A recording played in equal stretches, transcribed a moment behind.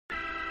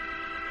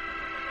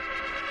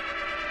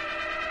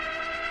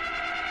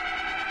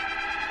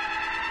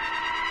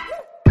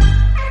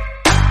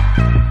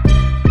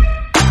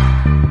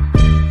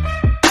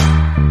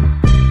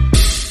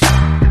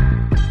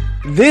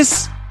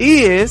This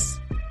is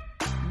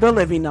the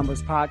Living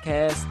Numbers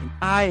Podcast, and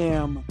I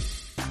am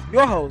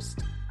your host,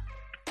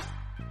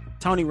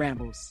 Tony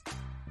Rambles.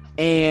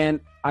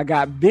 And I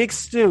got Big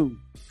Stu.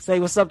 Say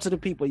what's up to the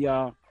people,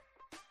 y'all.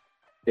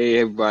 Hey,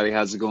 everybody.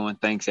 How's it going?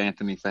 Thanks,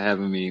 Anthony, for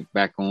having me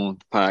back on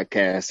the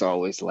podcast.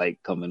 Always like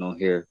coming on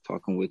here,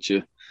 talking with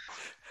you.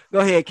 Go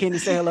ahead, Kenny.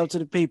 Say hello to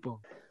the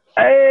people.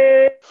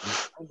 Hey,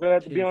 I'm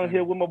glad to be on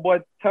here with my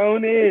boy,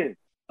 Tony.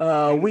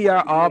 We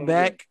are all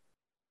back.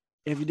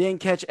 If you didn't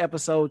catch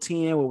episode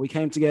 10, where we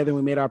came together and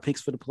we made our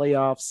picks for the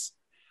playoffs,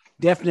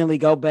 definitely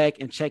go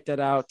back and check that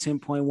out.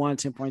 10.1,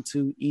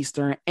 10.2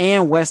 Eastern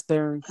and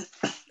Western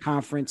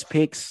Conference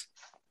picks.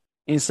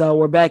 And so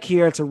we're back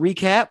here to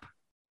recap.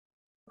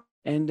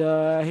 And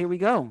here we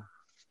go.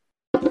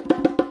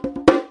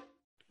 But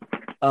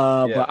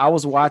I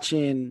was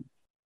watching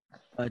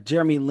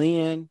Jeremy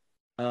Lin,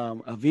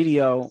 a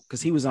video,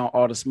 because he was on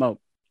All the Smoke.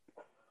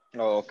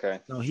 Oh, okay.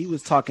 So he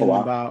was talking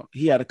about,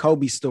 he had a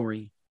Kobe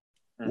story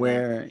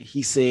where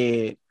he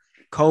said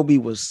Kobe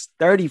was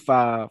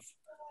 35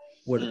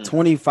 with a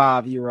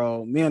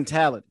 25-year-old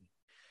mentality.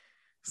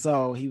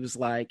 So he was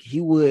like,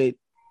 he would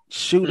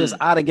shoot us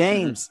out of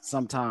games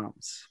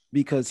sometimes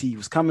because he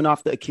was coming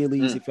off the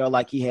Achilles. He felt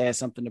like he had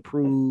something to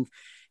prove.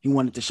 He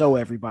wanted to show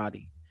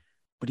everybody.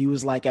 But he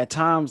was like, at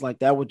times, like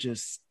that would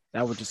just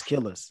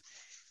kill us.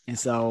 And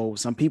so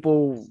some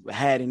people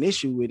had an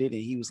issue with it,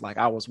 and he was like,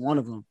 I was one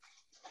of them.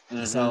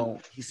 So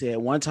he said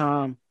one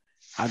time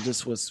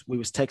we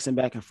was texting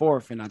back and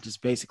forth, and I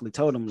just basically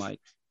told him, like,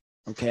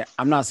 okay,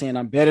 I'm not saying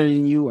I'm better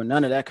than you or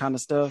none of that kind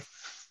of stuff,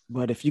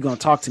 but if you're going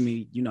to talk to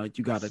me, you know,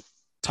 you got to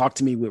talk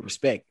to me with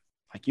respect.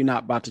 Like, you're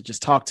not about to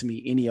just talk to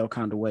me any old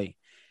kind of way.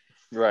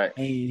 Right.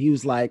 And he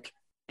was like,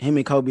 him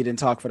and Kobe didn't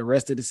talk for the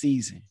rest of the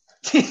season.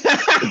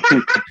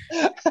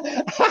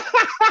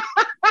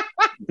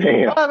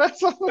 Damn. Oh,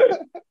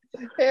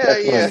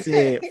 hell yeah. He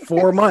said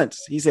 4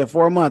 months. He said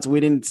 4 months. We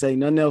didn't say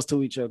nothing else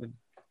to each other.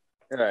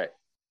 Right.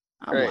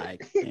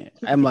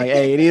 I'm like,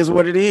 hey, it is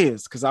what it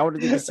is, because I would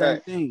have did the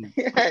same thing.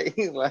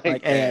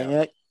 like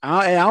hey,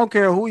 I don't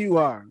care who you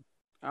are.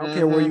 I don't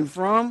care where you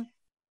from.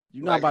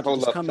 You're not about to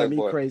just come at me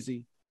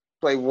crazy.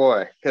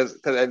 Playboy, because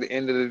at the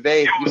end of the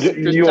day,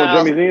 you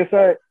on Jeremy Lin's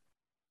side?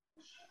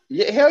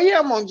 Yeah, hell yeah,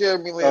 I'm on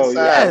Jeremy Lin's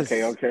side.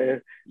 Yeah,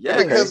 okay.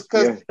 Yeah, because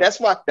that's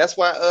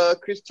why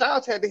Chris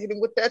Childs had to hit him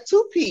with that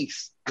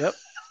 2-piece. Yep.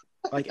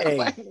 Like, hey,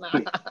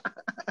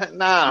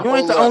 nah, you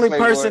ain't the only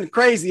person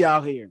crazy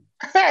out here.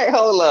 Hey,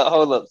 hold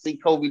up. See,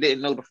 Kobe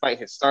didn't know the fight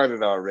had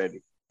started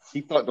already. He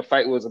thought the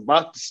fight was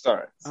about to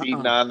start. See,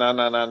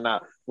 nah.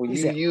 When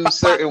you use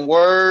certain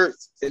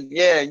words, and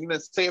you know,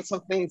 saying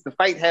some things, the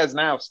fight has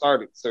now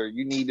started, sir.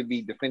 You need to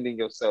be defending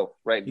yourself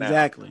right now.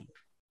 Exactly.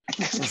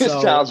 Chris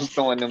Childs was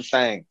throwing them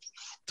things.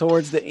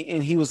 Towards the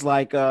end, he was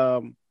like,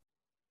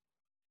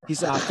 he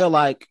said, I felt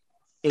like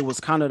it was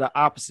kind of the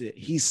opposite.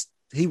 He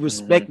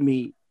respect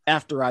me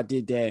after I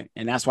did that,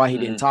 and that's why he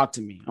didn't talk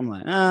to me. I'm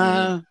like,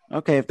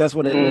 okay, if that's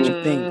what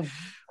you think.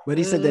 But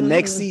he said the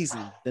next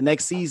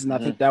season, I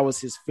think that was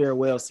his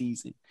farewell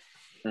season.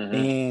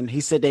 And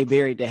he said they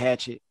buried the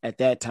hatchet at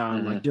that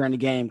time, like during the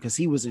game, because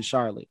he was in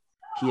Charlotte.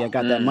 He had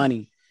got that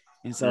money.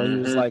 And so he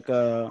was like,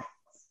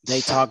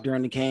 they talked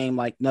during the game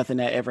like nothing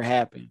that ever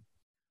happened.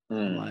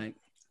 I'm like,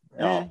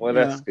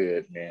 that's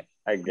good, man.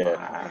 I get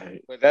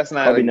it. But that's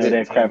not probably know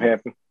that crap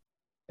happened.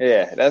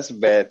 Yeah, that's a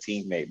bad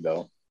teammate,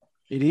 though.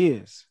 It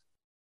is.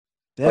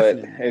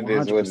 Definitely. But it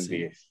 100%. Is what it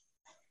is.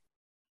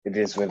 It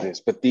is what it is.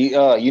 But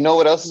the you know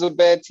what else is a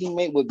bad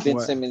teammate? What Ben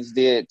Simmons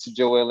did to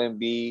Joel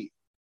Embiid.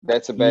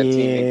 That's a bad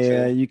teammate too.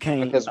 Yeah, you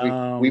can't, because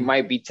we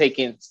might be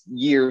taking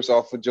years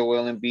off of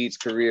Joel Embiid's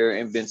career,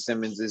 and Ben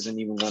Simmons isn't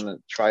even going to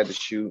try to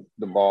shoot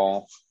the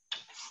ball.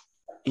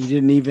 He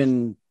didn't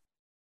even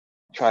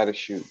try to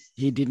shoot.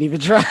 He didn't even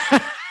try. I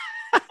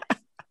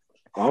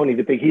don't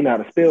even think he know how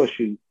to spell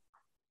shoot.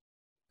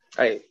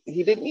 Right.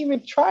 He didn't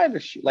even try to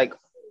shoot. Like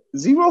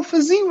 0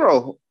 for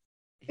 0.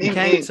 He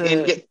came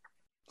to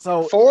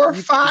so 4,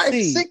 5,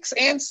 6,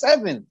 and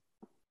 7.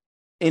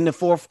 In the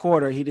fourth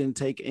quarter, he didn't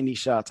take any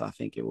shots, I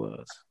think it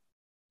was.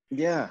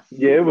 Yeah.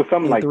 Yeah, it was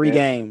something like 3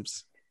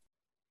 games.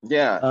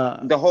 Yeah.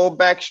 The whole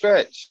back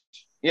stretch.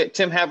 Yeah,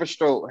 Tim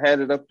Haverstraw had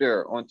it up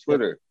there on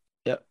Twitter.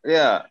 Yep.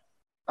 Yeah.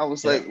 I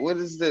was like, what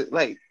is this?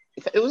 Like,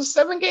 it was a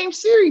 7-game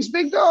series,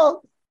 big dog.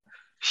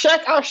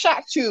 Shaq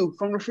outshot you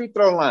from the free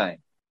throw line.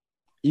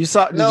 Did you see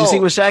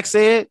what Shaq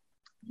said?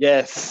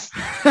 Yes.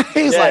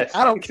 He's like,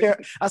 I don't care.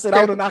 I said,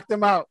 I would have knocked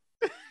him out.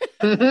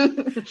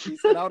 He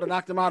said, I would have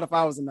knocked him out if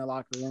I was in the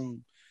locker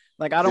room.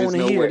 Like, I don't want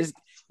to hear this.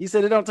 He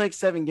said, it don't take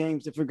 7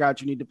 games to figure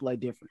out you need to play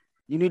different.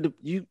 You need to,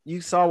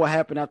 you saw what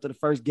happened after the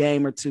first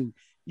game or 2.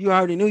 You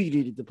already knew you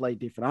needed to play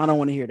different. I don't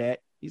want to hear that.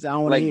 He said, I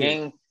don't want to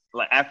hear it.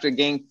 Like after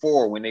game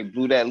 4, when they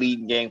blew that lead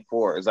in game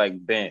 4, it's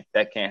like, Ben,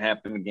 that can't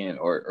happen again.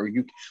 Or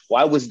you,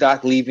 why was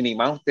Doc leaving him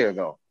out there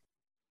though?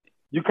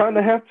 You kind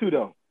of have to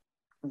though.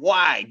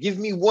 Why? Give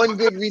me one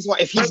good reason why.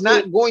 If he's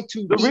not going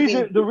to, the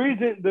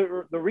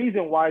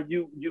reason why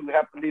you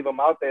have to leave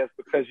him out there is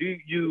because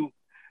you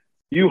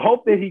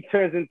hope that he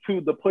turns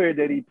into the player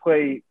that he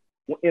played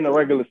in a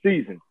regular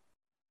season.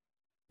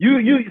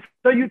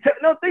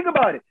 Think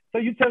about it. So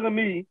you telling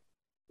me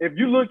if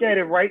you look at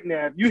it right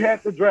now, if you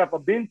have to draft a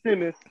Ben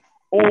Simmons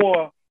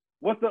or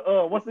what's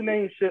the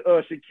name,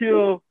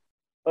 Shaquille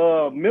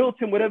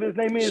Milton, whatever his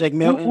name is, Shake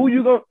Milton. Who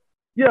you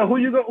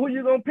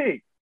gonna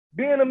pick?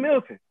 Ben or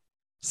Milton?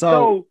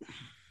 So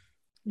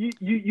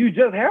you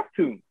just have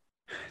to.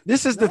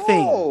 This is the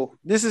thing.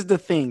 This is the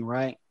thing,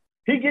 right?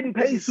 He getting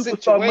paid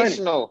superstar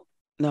money.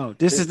 No,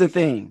 this is the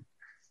thing.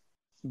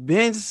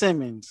 Ben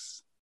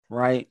Simmons,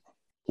 right?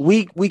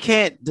 We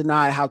can't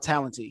deny how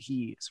talented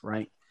he is,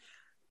 right?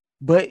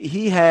 But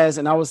he has,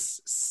 and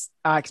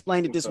I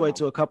explained it this way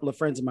to a couple of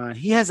friends of mine.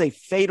 He has a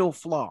fatal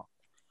flaw.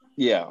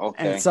 Yeah,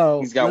 okay. And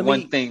so he's got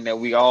one thing that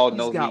we all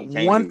know. He's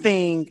got one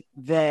thing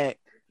that,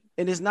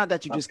 and it's not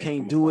that you just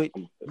can't do it.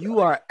 You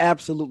are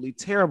absolutely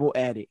terrible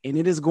at it, and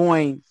it is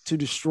going to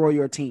destroy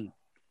your team.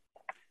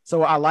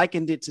 So I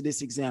likened it to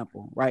this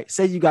example, right?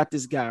 Say you got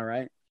this guy,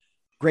 right?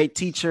 Great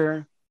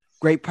teacher,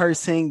 great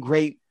person,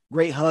 great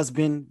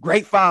husband,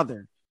 great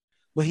father,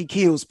 but he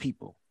kills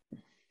people.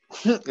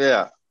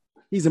 Yeah.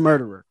 He's a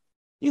murderer.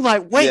 You're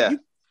like, wait,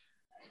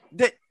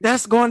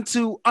 that's going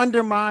to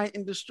undermine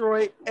and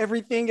destroy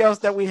everything else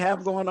that we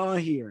have going on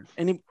here.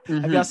 And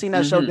have y'all seen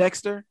that show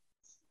Dexter?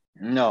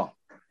 No,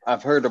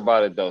 I've heard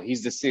about it though.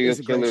 He's the serial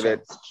killer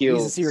that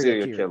kills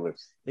serial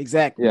killers.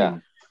 Exactly. Yeah.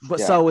 But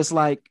so it's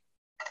like,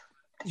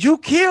 you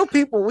kill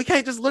people. We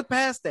can't just look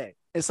past that.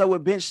 And so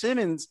with Ben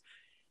Simmons,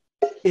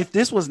 if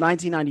this was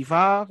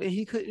 1995 and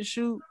he couldn't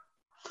shoot,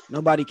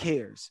 nobody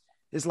cares.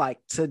 It's like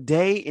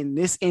today in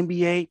this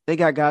NBA, they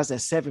got guys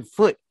that's 7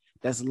 foot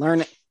that's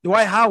learning.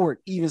 Dwight Howard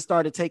even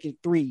started taking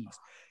threes.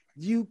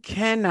 You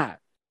cannot,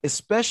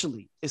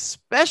 especially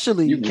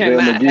you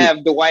cannot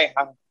have Dwight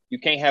Howard. You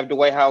can't have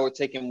Dwight Howard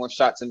taking more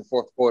shots in the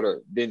fourth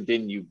quarter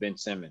than you, Ben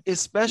Simmons.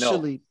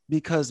 Especially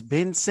because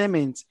Ben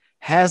Simmons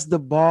has the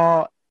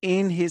ball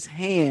in his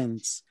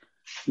hands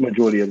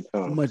majority of the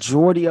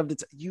time.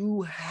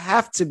 You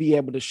have to be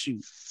able to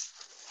shoot.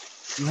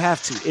 You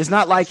have to. It's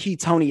not like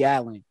Tony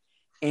Allen,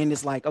 and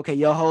it's like, okay,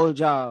 your whole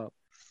job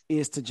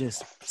is to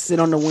just sit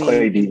on the wing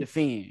and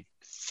defend.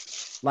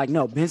 Like,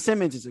 no, Ben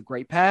Simmons is a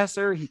great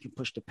passer. He can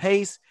push the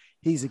pace.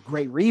 He's a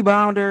great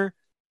rebounder.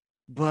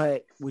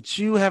 But with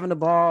you having the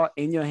ball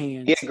in your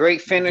hands, he's a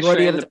great finisher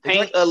in the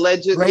paint,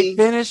 allegedly. Great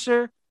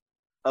finisher.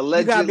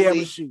 Allegedly. You gotta be able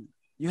to shoot.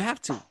 You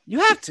have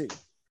to.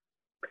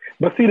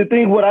 But see, the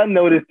thing what I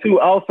noticed too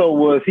also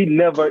was he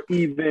never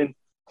even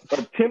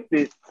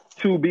attempted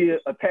to be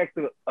attack.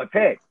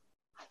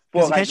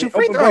 Well, like, can't shoot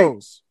free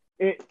throws.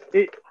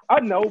 I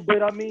know,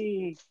 but I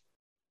mean,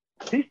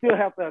 he still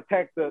have to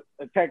attack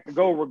the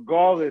goal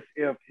regardless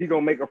if he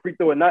gonna make a free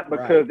throw or not,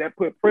 because that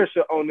put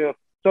pressure on them.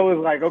 So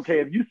it's like, okay,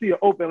 if you see an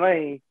open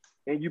lane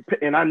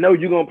and I know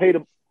you're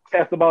gonna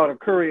pass the ball to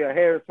Curry or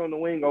Harris on the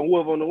wing or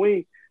whoever on the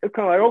wing, it's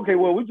kind of like, okay,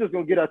 well, we're just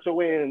gonna get out your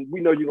way and we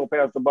know you're gonna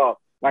pass the ball.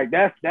 Like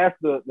that's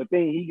the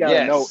thing he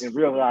gotta know and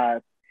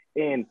realize,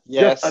 and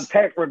just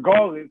attack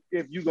regardless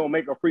if you're gonna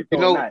make a free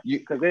throw or not,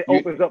 because it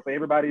opens up for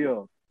everybody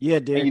else. Yeah,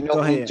 dude. You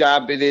know whose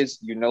job it is.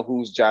 You know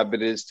whose job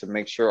it is to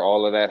make sure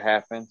all of that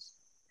happens.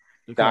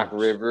 Doc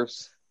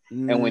Rivers.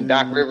 And when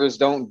Doc Rivers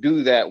don't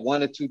do that,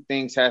 one or two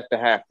things have to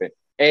happen.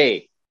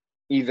 A,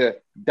 either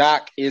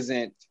Doc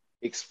isn't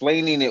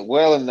explaining it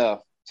well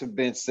enough to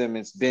Ben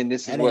Simmons. Ben,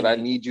 this is what I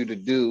need you to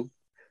do.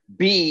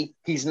 B,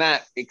 he's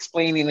not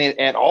explaining it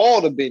at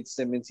all to Ben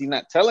Simmons. He's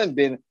not telling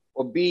Ben.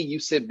 Or B, you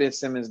sit Ben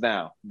Simmons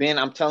down. Ben,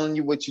 I'm telling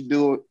you what you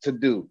do to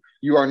do.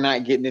 You are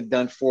not getting it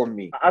done for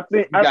me. I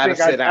think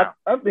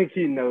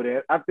he know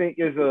that. I think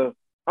I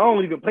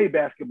don't even play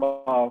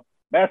basketball.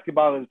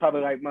 Basketball is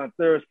probably like my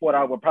third sport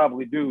I would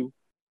probably do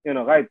in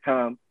a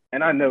lifetime,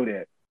 and I know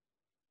that.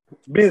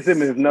 Ben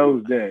Simmons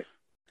knows that.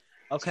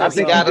 Okay, I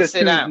think got to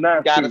sit down.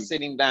 Got to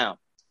sit him down.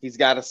 He's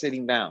got to sit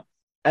him down.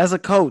 As a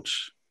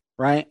coach,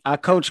 right? I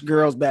coach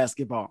girls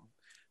basketball,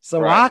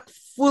 so I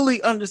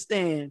fully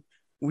understand.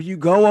 When you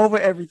go over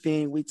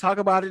everything, we talk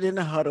about it in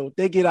the huddle.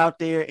 They get out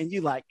there and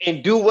you like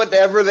and do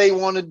whatever they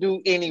want to do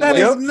anyway. That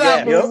is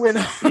not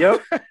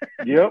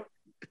Yep.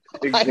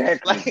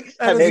 Exactly.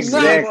 That is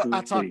not what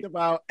I talked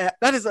about.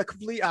 That is a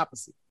complete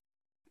opposite.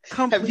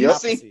 Have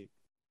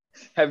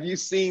you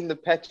seen the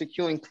Patrick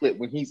Ewing clip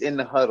when he's in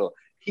the huddle?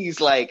 He's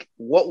like,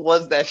 "What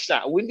was that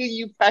shot? When did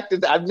you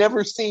practice? I've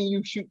never seen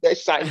you shoot that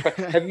shot.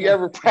 Have you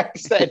ever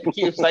practiced that?"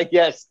 He was like,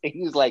 "Yes." And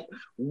he was like,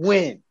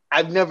 "When?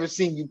 I've never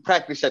seen you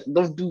practice that.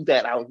 Don't do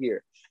that out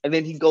here." And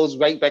then he goes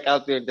right back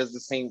out there and does the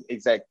same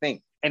exact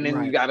thing. And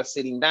then you got to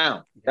sit him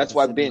down. That's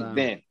why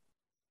Ben,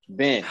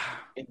 in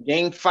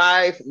game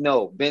 5,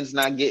 no, Ben's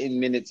not getting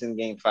minutes in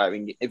game 5.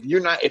 And if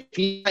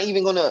he's not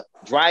even going to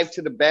drive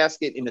to the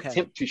basket and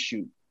attempt to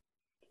shoot,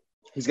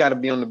 he's got to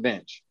be on the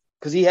bench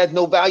because he has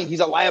no value.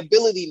 He's a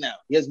liability now.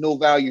 He has no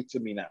value to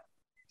me now.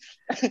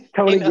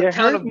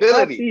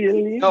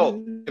 Accountability.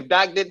 No, if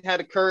Doc didn't have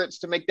the courage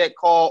to make that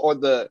call or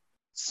the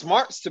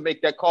smarts to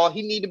make that call,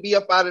 he need to be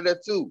up out of there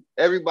too.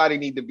 Everybody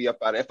need to be up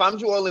out of there. If I'm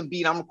Joel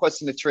Embiid, I'm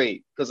requesting a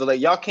trade because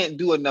like y'all can't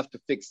do enough to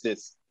fix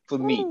this for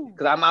me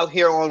because I'm out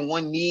here on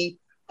one knee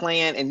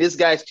playing and this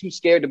guy's too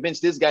scared to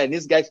bench this guy and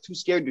this guy's too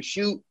scared to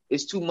shoot.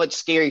 It's too much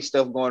scary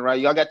stuff going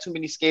around. Y'all got too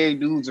many scary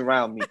dudes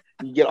around me.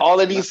 You get all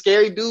of these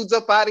scary dudes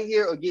up out of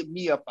here or get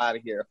me up out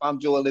of here if I'm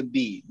Joel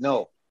Embiid.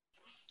 No.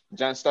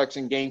 John Starks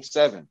in game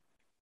 7.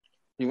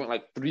 He went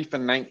like 3 for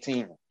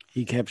 19.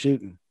 He kept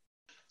shooting.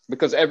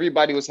 Because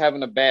everybody was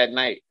having a bad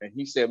night. And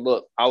he said,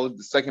 look, I was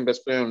the second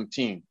best player on the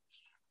team.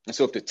 And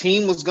so if the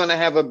team was going to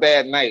have a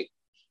bad night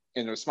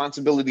and the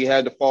responsibility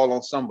had to fall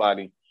on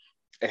somebody,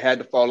 it had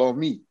to fall on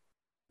me.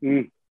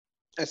 And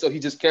so he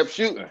just kept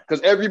shooting.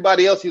 Because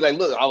everybody else, he's like,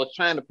 look, I was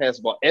trying to pass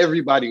the ball.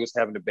 Everybody was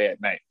having a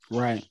bad night.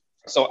 Right.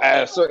 So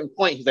at a certain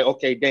point, he's like,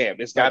 okay, damn,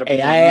 it's got to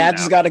be. I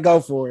just got to go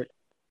for it.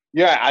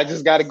 Yeah, I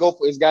just got to go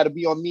for it. It's got to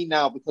be on me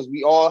now because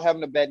we all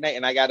having a bad night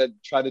and I got to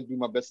try to do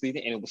my best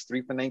leading. And it was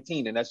 3 for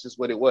 19. And that's just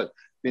what it was.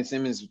 Ben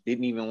Simmons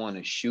didn't even want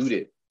to shoot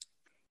it.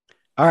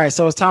 All right.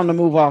 So it's time to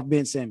move off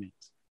Ben Simmons.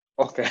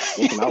 Okay.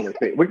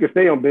 We can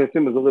stay on Ben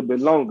Simmons a little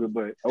bit longer,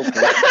 but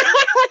okay.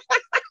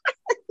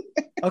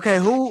 Okay.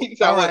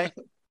 All right.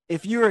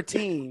 If you're a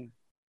team,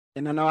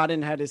 and I know I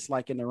didn't have this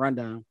like in the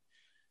rundown,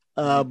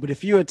 but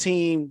if you're a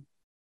team,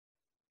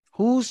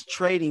 who's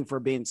trading for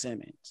Ben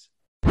Simmons?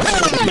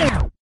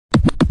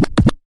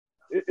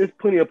 It's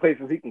plenty of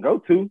places he can go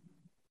to.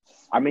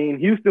 I mean,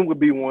 Houston would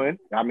be one.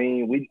 I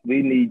mean, we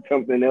need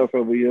something else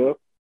over here.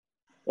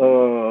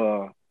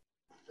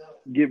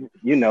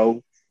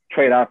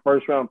 Trade our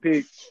first round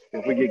pick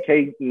if we get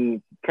Kate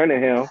and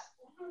Cunningham.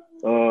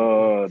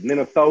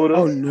 Minnesota.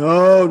 Oh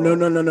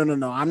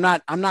no. I'm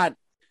not.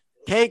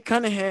 Kate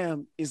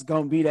Cunningham is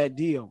gonna be that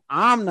deal.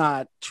 I'm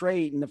not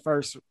trading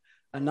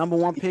a number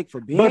 1 pick for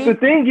Ben. But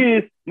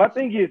my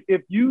thing is,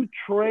 if you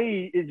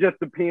trade, it just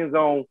depends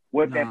on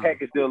what that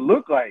package will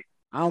look like.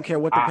 I don't care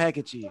what the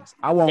package is.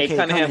 I want Kate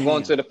Cunningham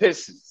going to the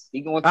Pistons.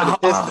 He going to the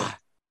Pistons.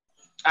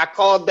 I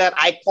called that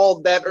early. I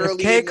called that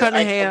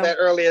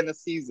early in the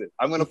season.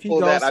 I'm going to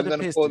pull that. I'm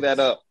going to pull that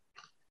up.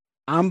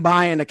 I'm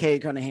buying a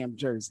Kate Cunningham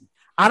jersey.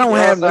 I don't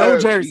have no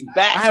jersey.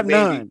 I have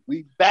none.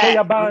 We back. So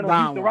y'all buying a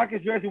Houston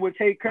Rockets jersey with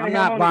Kate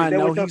Cunningham? I'm not buying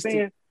no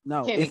Houston.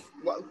 No.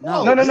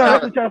 No.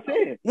 That's what y'all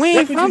saying. We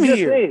ain't from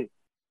here.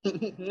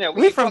 No,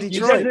 we from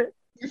Detroit.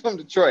 We from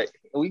Detroit.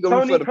 We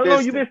going for the Pistons. How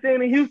long you been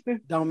staying in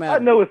Houston? Don't matter.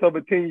 I know it's over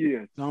 10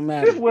 years. Don't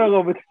matter. It's well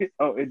over 10.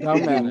 Oh, it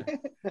don't matter.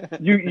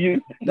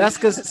 You. That's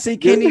because, see,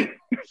 Kenny,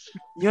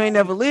 you ain't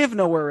never lived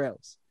nowhere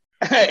else.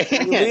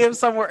 You live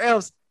somewhere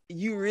else,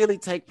 you really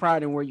take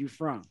pride in where you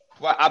from.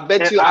 Well, I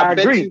bet you.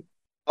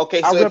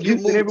 Okay, so if you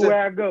move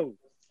everywhere I go.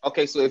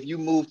 Okay, so if you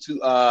move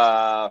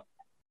to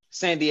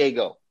San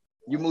Diego,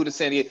 you're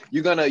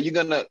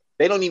gonna.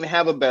 They don't even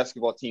have a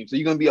basketball team, so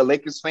you're gonna be a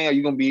Lakers fan or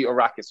you're gonna be a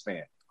Rockets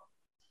fan.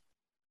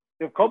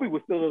 If Kobe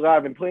was still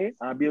alive and playing,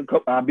 I'd be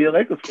a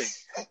Lakers fan.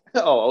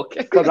 Oh,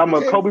 okay. Because I'm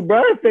a Kobe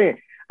Bryant fan.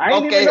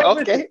 Okay.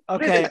 I'm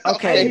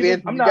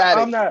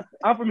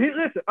from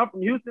Houston. I'm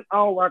from Houston. I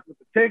don't rock with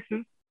the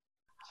Texans,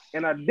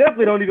 and I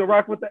definitely don't even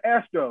rock with the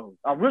Astros.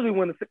 I really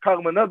want to call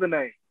them another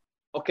name.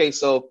 Okay,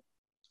 so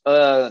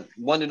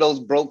one of those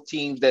broke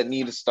teams that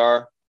need a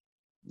star,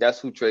 that's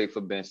who trade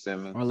for Ben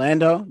Simmons.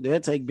 Orlando,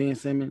 they'll take Ben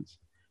Simmons.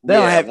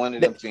 One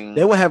of them teams.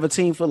 They will have a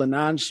team full of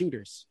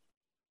non-shooters.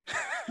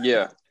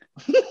 Yeah.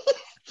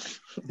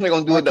 They're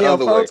gonna do it the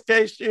other way.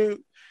 Can't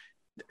shoot.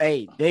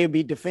 Hey, they'll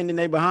be defending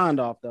their behind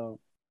off though.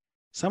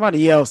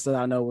 Somebody else that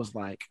I know was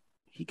like,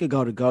 he could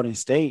go to Golden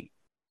State.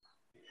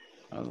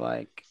 I was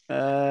like,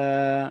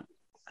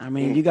 I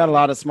mean, you got a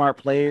lot of smart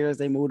players.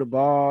 They move the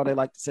ball. They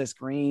like to set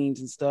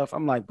screens and stuff.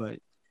 I'm like, but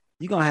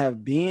you gonna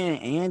have Ben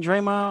and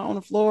Draymond on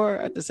the floor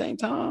at the same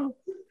time?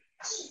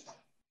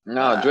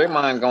 No,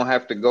 Draymond gonna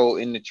have to go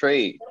in the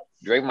trade.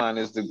 Draymond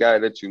is the guy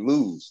that you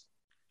lose.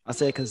 I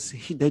said because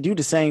they do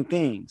the same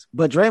things,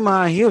 but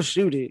Draymond, he'll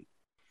shoot it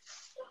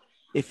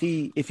if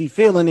he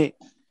feeling it.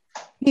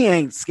 He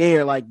ain't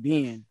scared like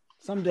Ben.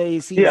 Some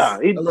days he's a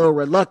little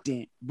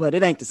reluctant, but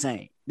it ain't the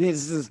same.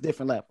 This is a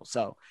different level.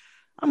 So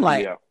I'm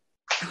like,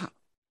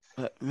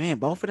 but man,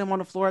 both of them on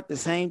the floor at the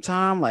same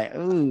time, like,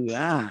 ooh,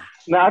 ah.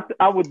 Now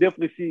I would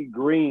definitely see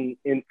Green,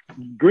 and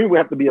Green would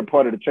have to be a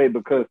part of the trade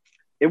because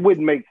it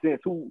wouldn't make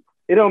sense.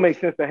 It don't make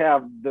sense to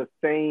have the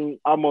same,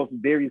 almost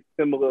very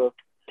similar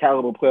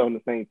caliber player on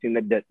the same team.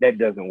 That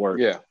doesn't work.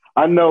 Yeah,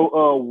 I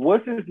know.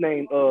 What's his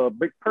name?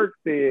 Big Perk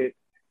said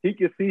he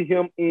could see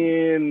him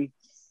in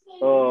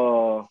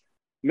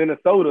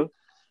Minnesota.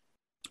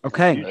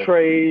 Okay.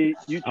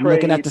 I'm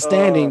looking at the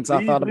standings.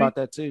 I thought about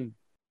that too.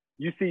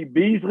 You see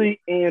Beasley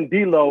and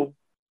D'Lo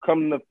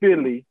coming to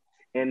Philly,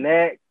 and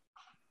that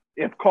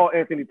if Carl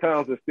Anthony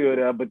Towns is still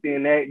there, but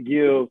then that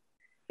gives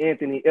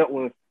Anthony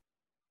Edwards,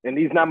 and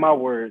these not my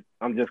words.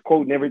 I'm just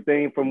quoting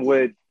everything from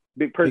what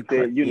Big Perk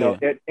said.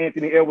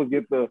 Anthony Edwards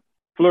gets to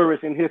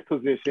flourish in his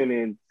position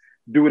and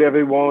do whatever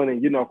he wants,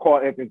 and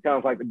Carl Anthony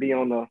Towns like to be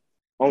on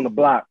the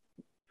block.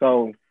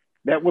 So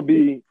that would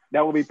be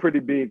pretty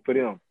big for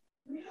them.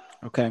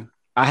 Okay.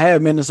 I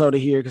have Minnesota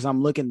here because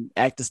I'm looking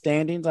at the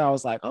standings. I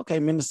was like, okay,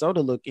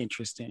 Minnesota look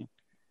interesting.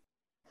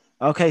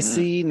 Okay,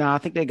 see, now I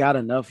think they got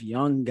enough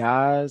young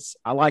guys.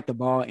 I like the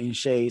ball in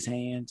Shea's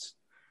hands.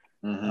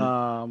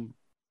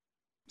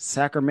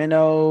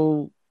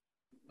 Sacramento,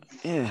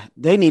 yeah,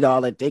 they need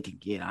all that they can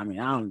get. I mean,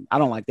 I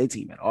don't like their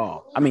team at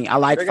all. I mean, I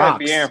like They got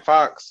Fox. De'Aaron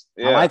Fox.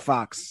 Yeah. I like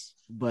Fox,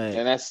 but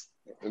and that's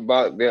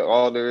about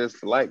all there is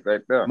to like right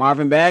there.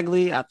 Marvin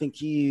Bagley, I think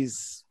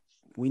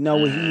we know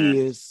what he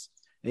is.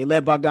 They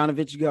let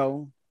Bogdanovich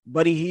go.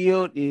 Buddy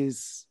Hield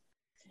is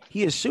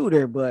a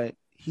shooter, but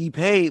he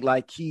paid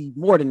like he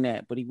more than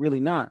that, but he really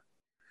not.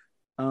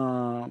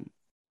 Now,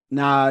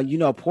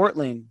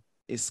 Portland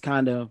is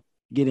kind of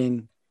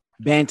getting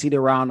bantied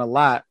around a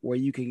lot where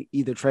you can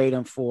either trade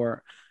him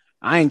for,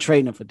 I ain't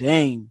trading him for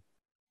Dame,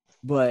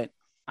 but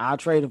I'll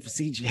trade him for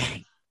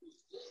CJ.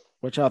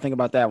 What y'all think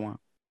about that one?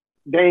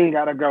 Dame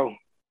gotta go.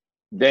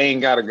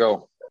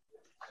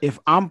 If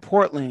I'm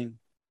Portland,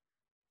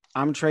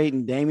 I'm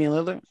trading Damian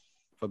Lillard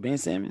for Ben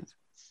Simmons.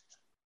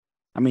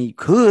 I mean, you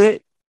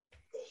could.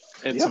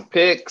 And some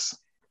picks.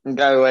 And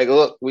guy like,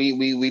 look,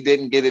 we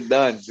didn't get it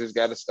done. Just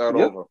got to start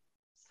over.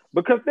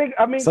 Because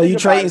so you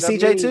trading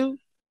CJ too?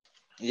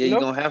 Yeah,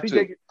 you're gonna have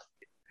to.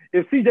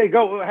 If CJ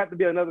go, it'll have to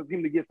be another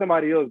team to get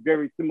somebody else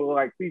very similar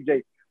like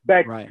CJ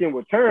back in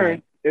return.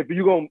 Right. If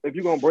you're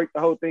gonna break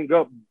the whole thing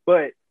up,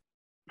 but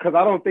because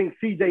I don't think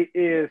CJ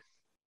is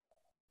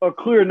a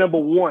clear number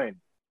one.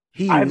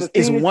 He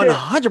is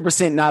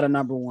 100% not a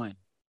number one.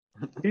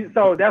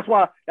 So that's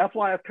why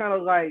it's kind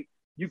of like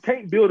you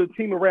can't build a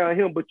team around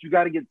him, but you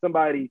got to get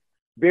somebody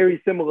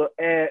very similar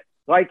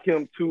like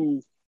him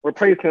to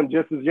replace him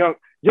just as young.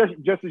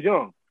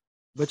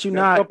 But you're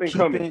not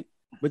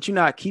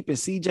keeping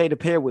CJ to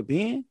pair with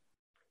Ben?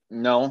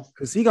 No.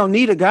 Because he's gonna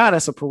need a guy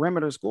that's a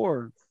perimeter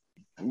scorer.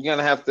 You're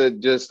gonna have to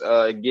just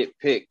get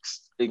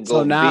picks and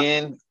go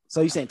Ben.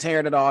 So you're saying tear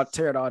it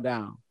all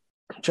down.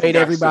 Trade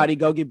everybody,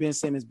 go get Ben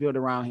Simmons, build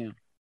around him.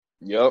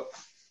 Yep.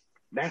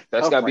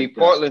 That's gotta be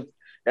Portland.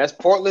 That's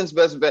Portland's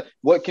best bet.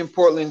 What can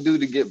Portland do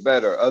to get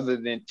better other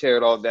than tear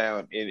it all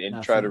down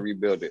and try to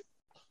rebuild it?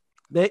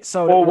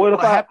 What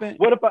happened?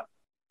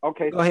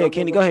 Okay. Go ahead,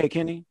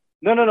 Kenny.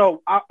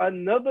 No.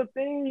 Another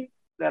thing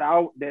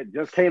that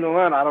just came to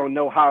mind, I don't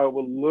know how it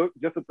would look,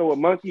 just to throw a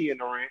monkey in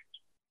the ranch.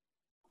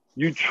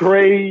 You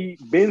trade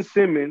Ben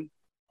Simmons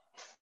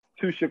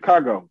to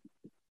Chicago.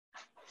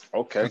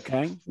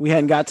 Okay. We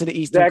hadn't got to the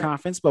Eastern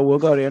Conference, but we'll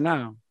go there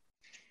now.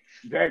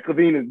 Zach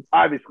LaVine is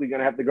obviously going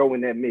to have to go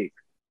in that mix.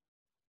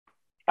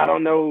 I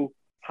don't know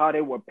how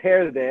they would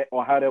pair that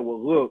or how that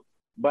would look,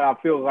 but I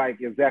feel like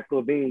if Zach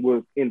LaVine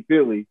was in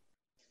Philly,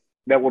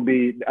 that would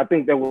be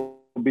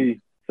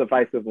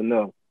sufficient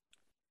enough.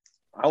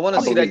 I want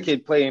to see that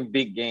kid play in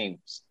big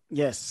games.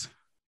 Yes.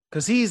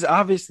 Because he's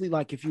obviously,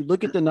 like, if you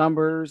look at the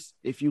numbers,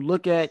 if you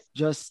look at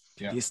just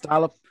his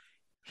style of,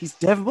 he's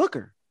Devin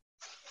Booker.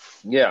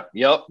 Yeah.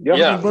 Yep.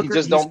 Yeah. Booker,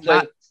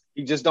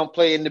 he just don't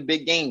play in the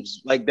big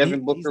games like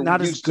Devin Booker. He's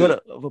not as good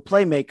of a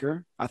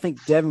playmaker. I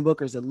think Devin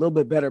Booker is a little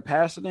bit better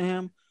passer than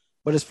him.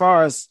 But as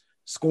far as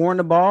scoring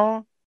the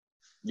ball,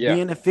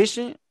 being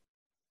efficient,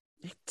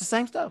 it's the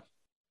same stuff.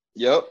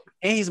 Yep.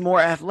 And he's more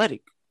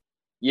athletic.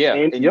 Yeah.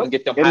 And you can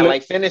get them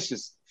highlight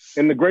finishes.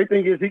 And the great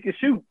thing is he can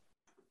shoot.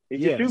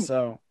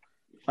 So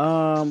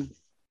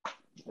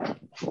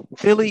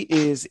Philly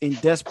is in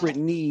desperate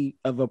need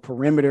of a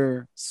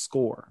perimeter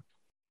scorer.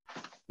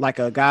 Like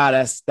a guy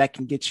that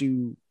can get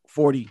you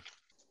 40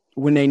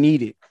 when they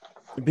need it.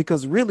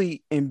 Because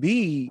really,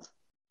 Embiid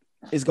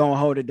is going to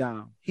hold it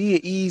down. He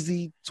an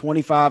easy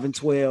 25 and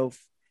 12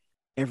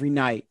 every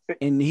night.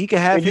 And he can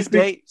have his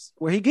days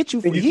where he gets you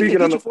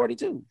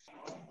 42.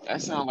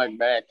 That sounds like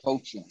bad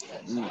coaching.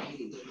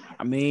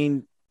 I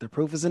mean, the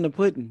proof is in the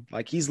pudding.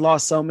 Like, he's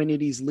lost so many of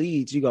these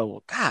leads. You go,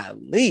 well,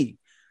 golly.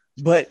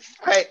 But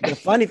the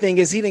funny thing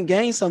is he didn't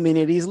gain so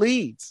many of these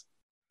leads.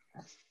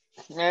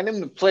 Man, them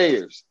the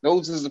players.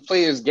 Those is the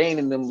players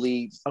gaining them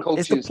leads.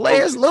 It's the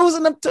players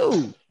losing them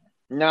too.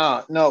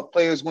 No.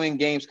 Players win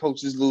games.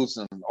 Coaches lose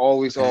them.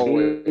 Always. I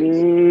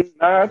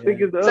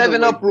think it's the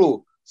 7-up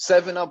rule.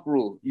 7-up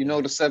rule. You know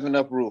the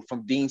 7-up rule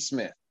from Dean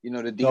Smith. You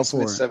know the Dean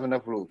Smith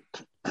 7-up rule.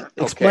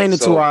 Explain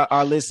it to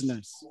our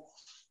listeners.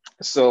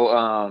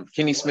 So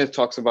Kenny Smith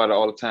talks about it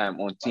all the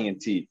time on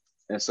TNT.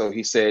 And so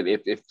he said,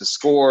 if the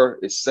score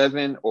is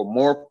 7 or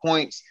more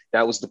points,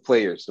 that was the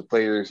players. The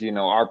players,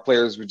 our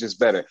players were just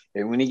better.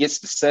 And when he gets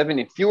to 7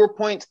 and fewer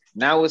points,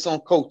 now it's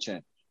on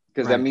coaching.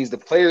 Because that means the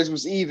players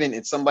was even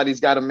and somebody's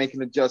got to make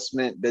an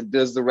adjustment that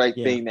does the right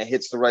thing, that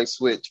hits the right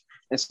switch.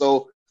 And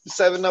so the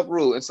 7-up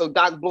rule. And so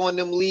Doc blowing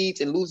them leads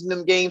and losing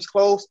them games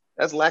close,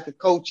 that's lack of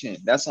coaching.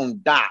 That's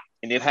on Doc.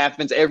 And it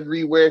happens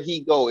everywhere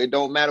he go. It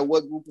don't matter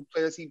what group of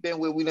players he been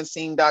with. We done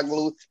seen Doc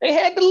lose. They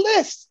had the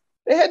list.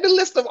 They had the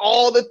list of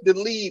all the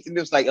leads, and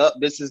it was like,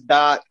 this is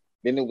Doc.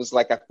 Then it was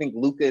like, I think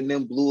Luka and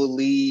them blew a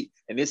lead,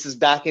 and this is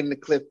Doc in the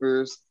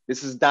Clippers.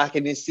 This is Doc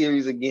in this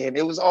series again.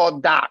 It was all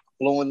Doc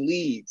blowing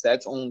leads.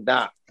 That's on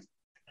Doc.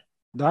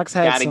 Doc's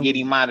had gotta get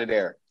him out of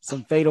there.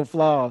 Some fatal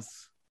flaws.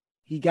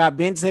 He got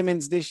Ben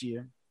Simmons this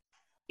year.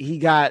 He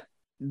got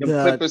the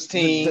Clippers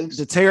teams,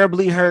 the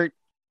terribly hurt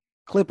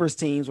Clippers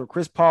teams, where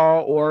Chris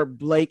Paul or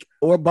Blake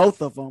or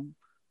both of them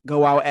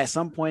go out at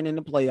some point in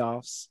the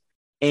playoffs.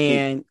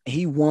 And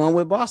he won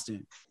with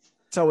Boston.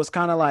 So it's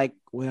kind of like,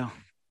 well,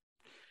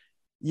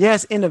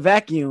 yes, in the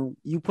vacuum,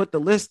 you put the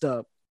list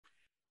up,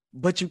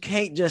 but you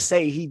can't just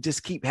say he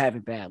just keep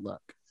having bad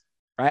luck,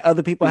 right?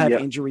 Other people have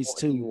injuries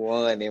too. He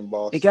won in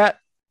Boston.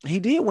 He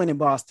did win in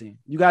Boston.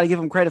 You got to give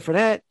him credit for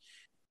that.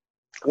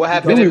 What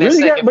happened in that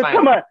second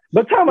final?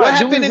 What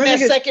happened in that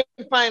second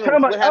final?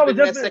 What happened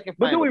in that second final?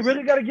 But do we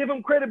really got to give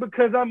him credit?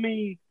 Because, I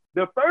mean,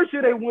 the first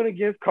year they went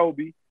against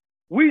Kobe,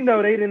 we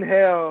know they didn't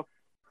have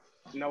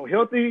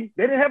healthy.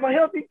 They didn't have a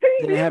healthy team.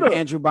 They didn't have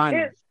Andrew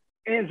Bynum.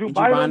 Andrew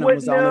Bynum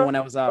was the only one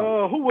that was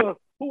out. Who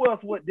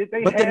else? What did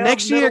they? But the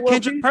next year,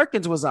 Kendrick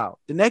Perkins was out.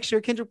 And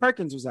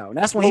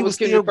that's when he was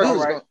still good.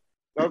 Right.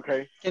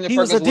 Okay. He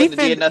was a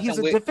defender. He was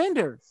a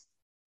defender.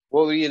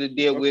 What were you to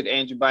deal with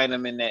Andrew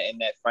Bynum in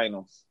that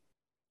finals?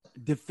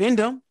 Defend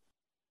him.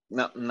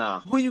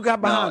 No. Who you got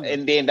behind?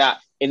 And then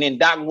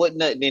Doc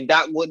wouldn't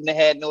have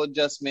had no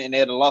adjustment, and they'd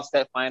have lost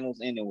that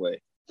finals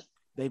anyway.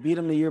 They beat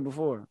him the year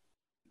before.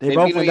 They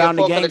both went down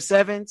to game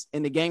sevens,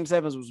 and the game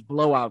sevens was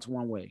blowouts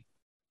one way.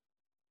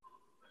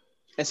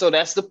 And so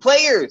that's the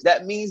players.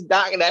 That means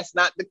Doc. That's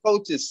not the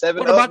coaches.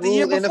 What about the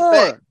year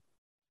before?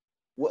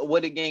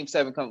 What did game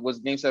 7 come? Was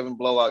game 7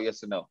 blowout?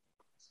 Yes or no?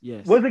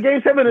 Yes. Was it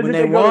game 7 or did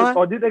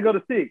they go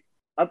to 6?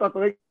 I thought the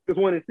Lakers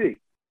won in 6.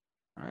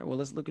 All right. Well,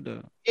 let's look at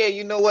that. Yeah,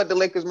 you know what? The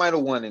Lakers might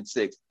have won in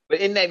 6, but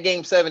in that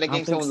game 7,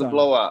 game 7 was a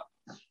blowout.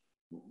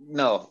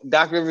 No,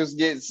 Doc Rivers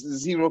gets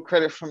zero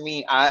credit from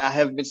me. I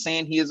have been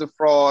saying he is a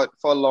fraud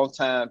for a long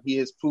time. He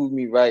has proved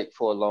me right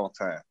for a long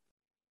time.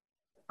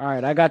 All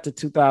right, I got the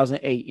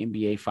 2008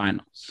 NBA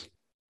Finals.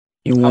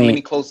 How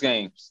many close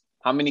games?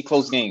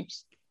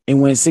 It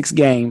went 6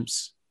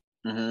 games.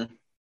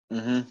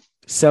 Mm-hmm.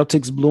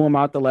 Celtics blew them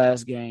out the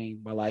last game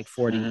by like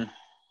 40.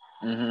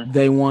 Mm-hmm.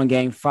 They won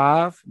game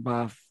 5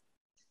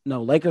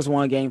 Lakers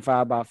won game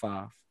 5 by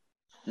 5.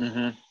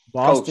 Mm-hmm.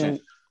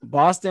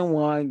 Boston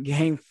won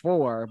game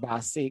 4 by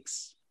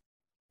 6.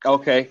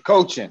 Okay,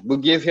 coaching. We'll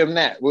give him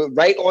that. We're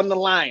right on the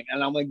line,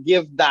 and I'm going to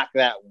give Doc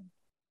that one.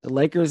 The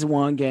Lakers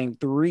won game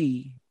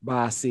 3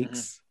 by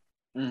 6.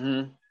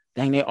 Mm-hmm.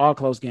 Dang, they all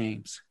close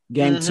games.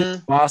 Game 2,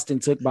 Boston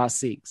took by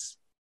 6.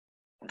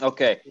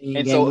 Okay.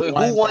 And so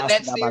who won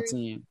that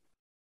series?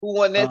 Who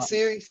won that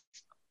series?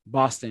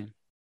 Boston.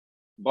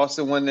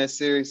 Boston won that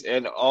series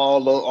and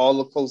all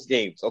the close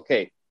games.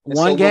 Okay. And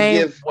one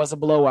game was a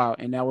blowout,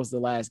 and that was the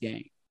last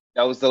game.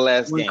 That was the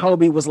last game. When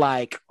Kobe was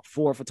like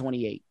 4 for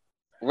 28.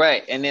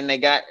 Right. And then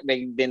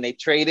they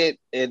traded,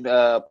 and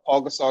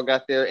Paul Gasol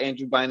got there.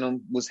 Andrew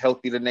Bynum was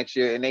healthy the next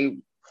year, and they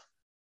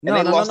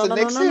lost the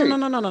next series.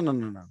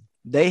 No.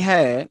 They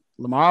had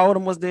Lamar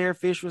Odom was there,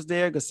 Fish was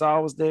there,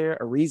 Gasol was there,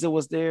 Ariza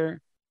was there.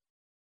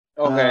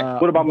 Okay.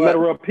 What about Metta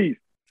World Peace?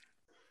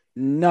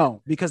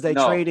 No, because they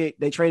traded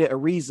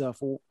Ariza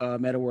for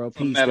Metta World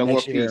Peace the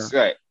next year,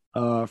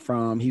 right?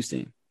 From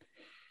Houston.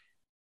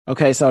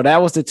 Okay, so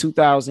that was the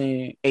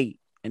 2008,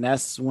 and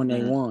that's when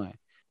they won.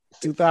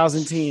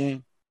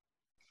 2010,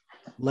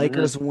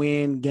 Lakers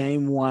win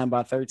game 1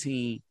 by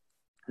 13.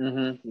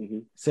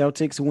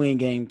 Celtics win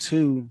game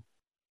 2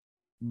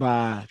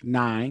 by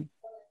 9.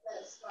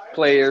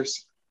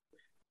 Players.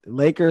 The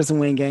Lakers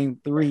win game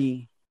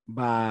 3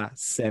 by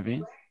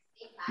 7.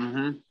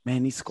 Man,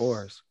 these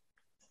scores.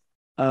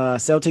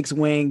 Celtics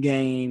win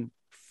game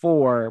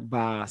 4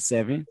 by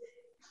 7.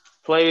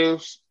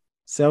 Players.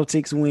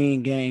 Celtics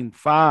win game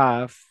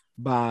 5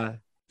 by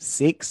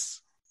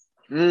 6.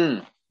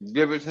 Give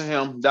it to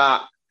him,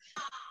 Doc.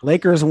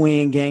 Lakers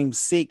win game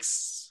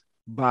 6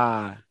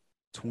 by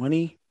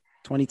 20,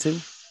 22.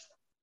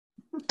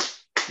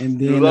 And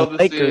then the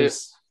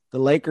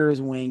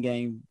Lakers win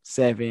game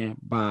 7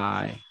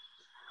 by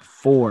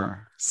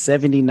 4,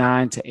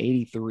 79 to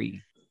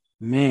 83.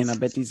 Man, I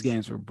bet these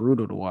games were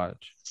brutal to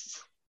watch.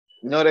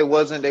 No, they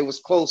wasn't. They was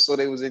close, so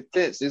they was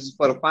intense. This is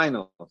for the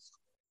finals.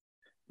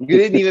 You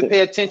didn't even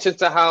pay attention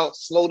to how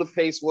slow the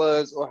pace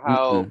was or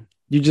how...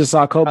 You just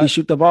saw Kobe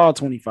shoot the ball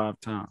 25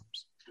 times.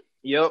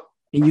 Yep.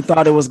 And you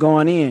thought it was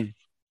going in.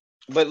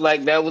 But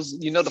like that was,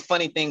 the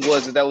funny thing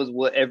was that was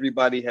what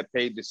everybody had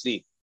paid to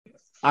see.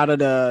 Out of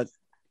the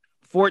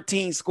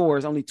 14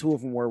 scores, only 2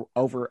 of them were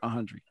over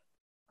 100.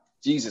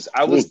 Jesus.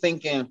 I was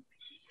thinking...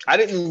 I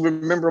didn't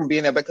remember them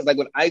being that bad because like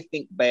when I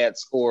think bad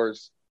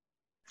scores,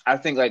 I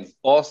think like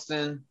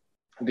Boston,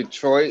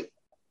 Detroit,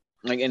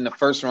 like in the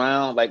first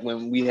round, like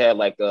when we had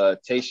like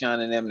Tayshaun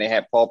and them, they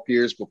had Paul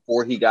Pierce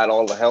before he got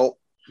all the help.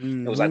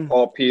 It was like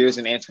Paul Pierce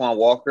and Antoine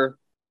Walker.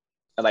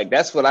 And like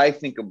that's what I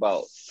think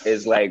about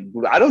is like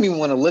I don't even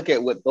want to look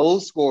at what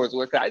those scores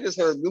were. I just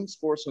heard them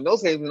scores from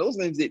those games, and those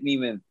games didn't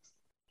even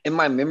in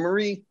my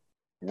memory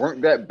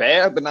weren't that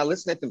bad. But now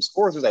listening at them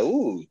scores, it was like,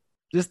 ooh.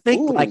 Just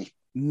think like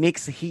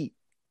Knicks Heat.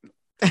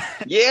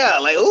 Yeah,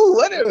 like, ooh,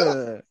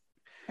 whatever.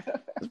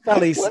 It's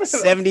probably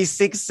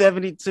 76,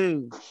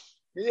 72.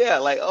 Yeah,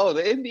 like,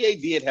 the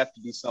NBA did have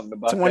to do something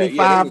about 25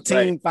 that. 25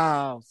 team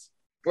fouls.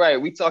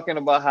 Right, we talking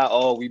about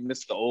how, we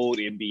missed the old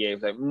NBA.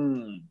 It's like,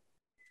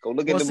 go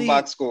look at the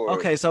box score.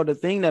 Okay, so the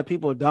thing that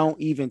people don't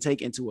even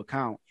take into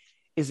account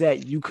is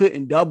that you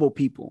couldn't double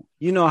people.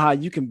 You know how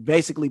you can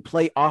basically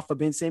play off of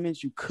Ben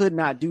Simmons? You could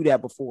not do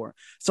that before.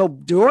 So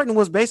Jordan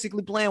was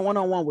basically playing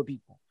one-on-one with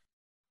people.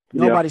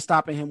 Nobody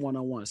stopping him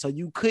one-on-one. So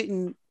you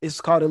couldn't,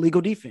 it's called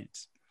illegal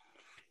defense.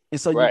 And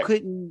so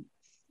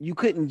you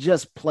couldn't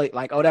just play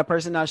like, oh, that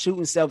person not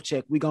shooting,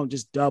 self-check, we're going to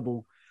just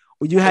double.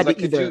 Or you had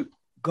to either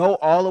go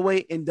all the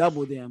way and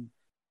double them,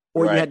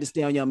 or you had to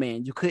stay on your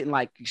man. You couldn't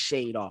like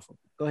shade off of them.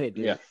 Go ahead,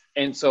 dude. Yeah.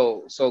 And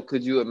so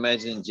could you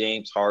imagine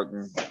James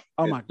Harden?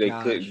 Oh my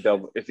god! Couldn't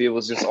double if it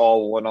was just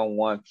all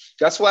one-on-one.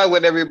 That's why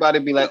when everybody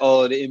be like,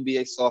 "Oh, the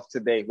NBA soft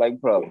today,"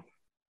 like, bro,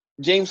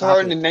 James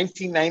Harden in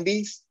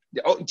 1990s.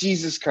 Oh,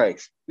 Jesus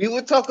Christ! We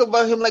would talk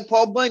about him like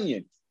Paul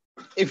Bunyan.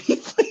 If he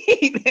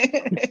played,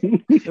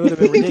 it would have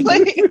been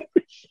ridiculous.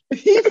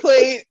 He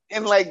played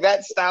in like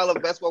that style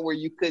of basketball where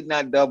you could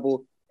not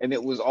double, and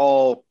it was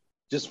all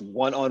just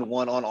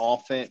one-on-one on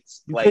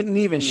offense. You couldn't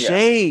even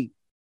shade.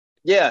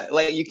 Yeah,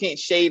 like you can't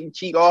shade and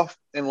cheat off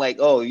and like,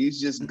 oh, you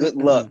just good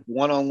luck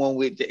one-on-one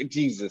with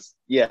Jesus.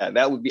 Yeah,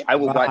 that would be. I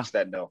would watch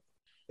that though,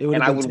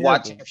 and I would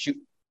watch him shoot.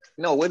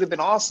 No, it would have been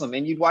awesome,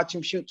 and you'd watch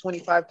him shoot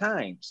 25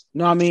 times.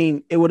 No, I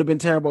mean it would have been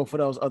terrible for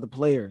those other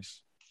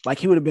players. Like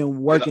he would have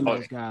been working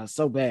those guys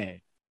so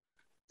bad.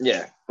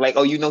 Yeah, like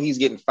he's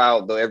getting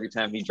fouled though every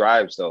time he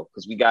drives though,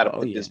 because we got to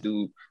put this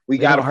dude. We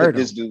got to put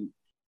this dude.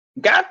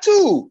 Got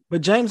to.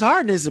 But James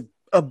Harden is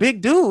a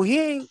big dude. He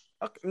ain't.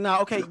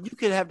 Now, okay, you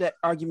could have that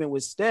argument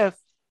with Steph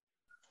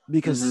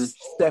because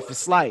Steph is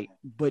slight,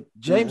 but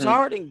James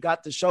Harden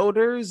got the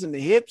shoulders and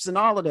the hips and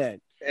all of that.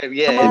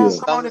 Yeah,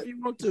 come on if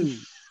you want to.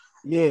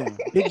 Yeah,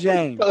 Big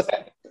James.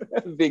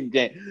 Big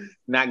James.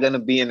 Not going to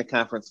be in the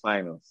conference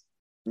finals.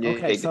 Yeah,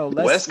 okay, so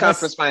the West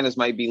Conference finals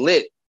might be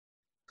lit.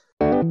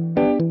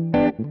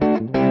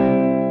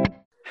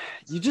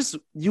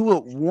 You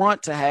would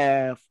want to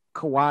have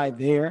Kawhi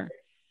there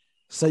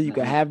so you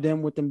can have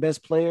them with them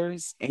best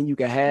players and you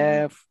can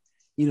have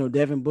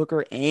Devin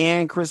Booker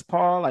and Chris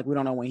Paul. Like, we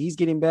don't know when he's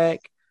getting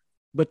back,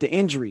 but the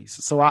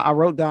injuries. So I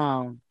wrote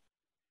down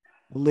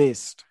the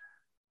list.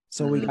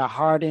 So we got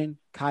Harden,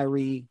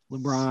 Kyrie,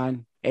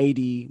 LeBron,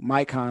 AD,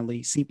 Mike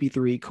Conley,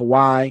 CP3,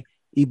 Kawhi,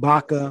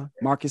 Ibaka,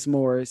 Marcus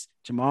Morris,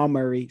 Jamal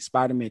Murray,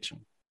 Spider Mitchell.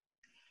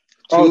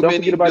 Oh, don't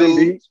forget about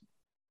Embiid.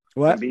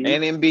 What? And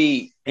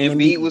Embiid.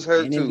 Embiid was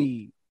hurt too.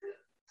 Embiid.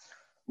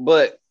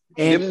 But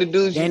them the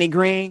dudes. Danny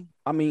Green.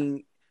 I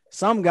mean,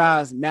 some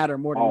guys matter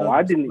more than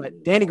others.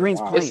 But Danny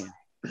Green's playing.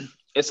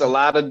 It's a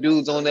lot of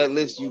dudes on that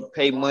list you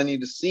pay money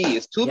to see.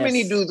 It's too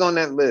many dudes on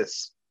that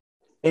list.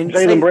 And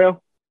Jaylen Brown.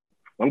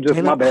 I'm just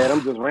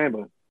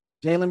rambling.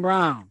 Jaylen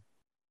Brown.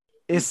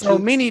 It's so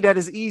many that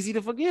it's easy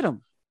to forget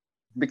them.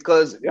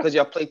 Because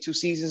y'all play 2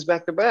 seasons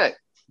back to back.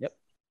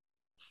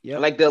 Yep.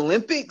 Like the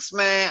Olympics,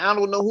 man. I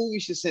don't know who we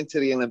should send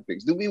to the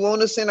Olympics. Do we want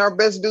to send our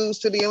best dudes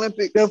to the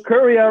Olympics? Steph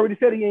Curry already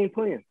said he ain't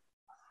playing.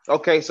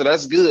 Okay, so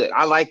that's good.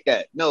 I like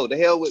that. No, the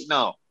hell with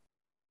no.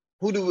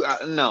 Who do we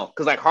no?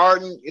 Because like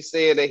Harden, it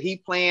said that he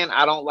playing.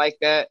 I don't like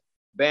that.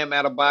 Bam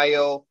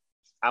Adebayo.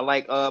 I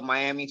like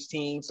Miami's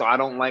team, so I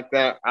don't like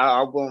that.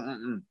 I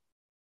won't.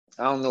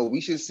 I don't know. We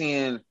should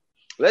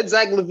let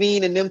Zach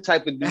LaVine and them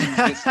type of dudes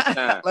get some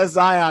time. Let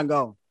Zion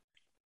go.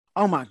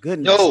 Oh my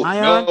goodness.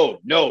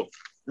 No.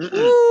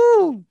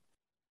 Ooh,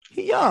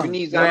 he young. We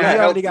need Zion.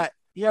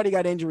 He already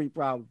got injury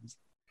problems.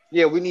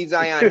 Yeah, we need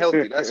Zion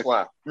healthy. That's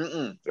why.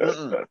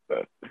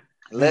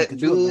 Let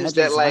dudes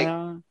that like.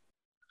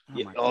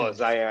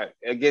 Zion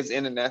against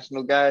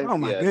international guys. Oh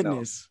my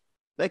goodness,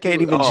 they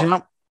can't even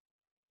jump.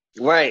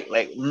 Right,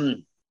 like.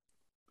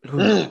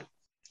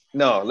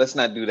 No, let's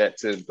not do that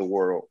to the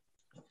world.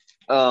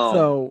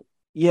 So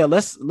yeah,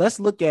 let's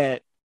look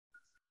at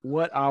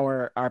what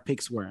our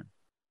picks were.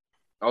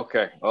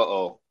 Okay.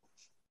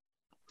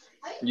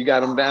 You got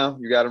them down?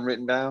 You got them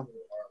written down?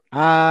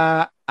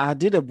 I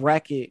did a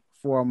bracket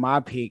for my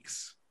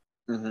picks.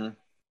 So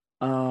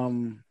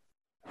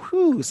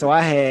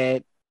I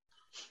had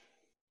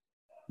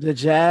the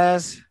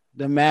Jazz,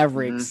 the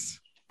Mavericks,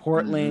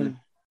 Portland,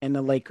 and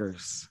the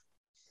Lakers.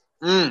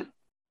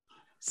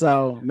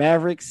 So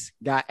Mavericks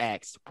got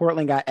axed,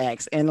 Portland got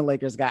axed, and the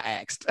Lakers got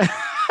axed.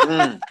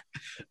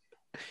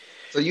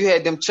 So you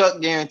had them Chuck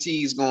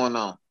guarantees going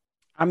on.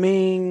 I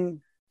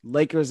mean,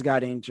 Lakers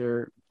got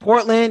injured.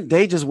 Portland,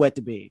 they just wet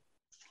the bed.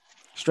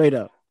 Straight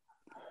up.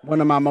 One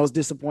of my most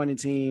disappointing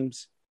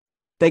teams.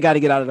 They got to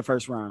get out of the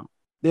first round.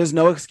 There's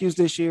no excuse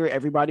this year.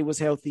 Everybody was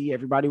healthy.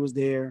 Everybody was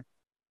there.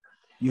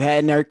 You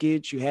had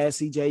Nurkic. You had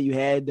CJ. You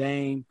had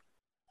Dame.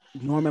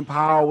 Norman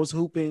Powell was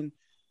hooping.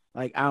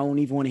 Like, I don't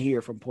even want to hear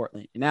it from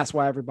Portland. And that's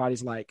why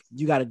everybody's like,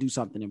 you got to do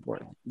something in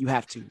Portland. You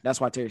have to. That's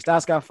why Terry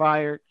Stotts got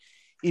fired,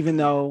 even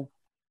though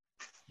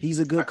he's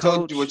a good coach. I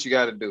told you what you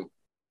got to do.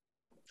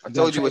 I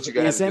told you what you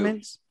got to do.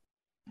 Simmons?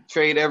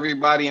 Trade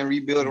everybody and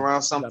rebuild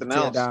around something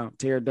else.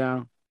 Tear it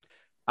down.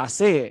 I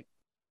said,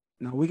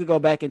 no, we could go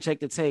back and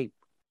check the tape.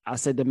 I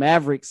said the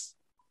Mavericks,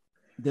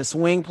 the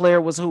swing player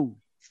was who?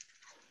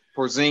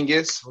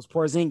 Porzingis. It was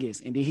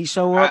Porzingis. And did he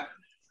show up?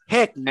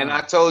 Heck no. And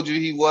I told you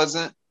he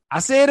wasn't. I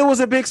said it was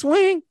a big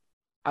swing.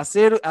 I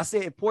said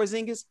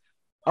Porzingis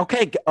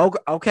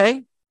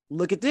Okay.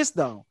 Look at this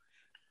though.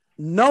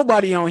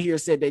 Nobody on here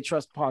said they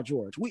trust Paul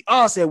George. We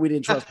all said we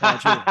didn't trust Paul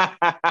George.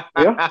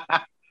 Yeah.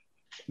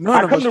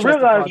 None of us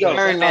trusted Paul He George.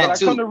 earned that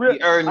too.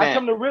 I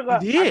come to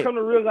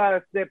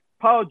realize that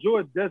Paul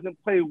George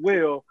doesn't play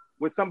well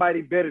with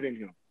somebody better than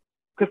him.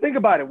 Because think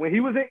about it. When he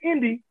was in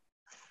Indy,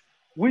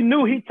 we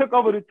knew he took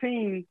over the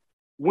team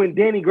when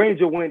Danny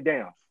Granger went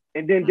down.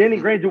 And then Danny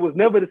Granger was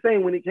never the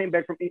same when he came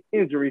back from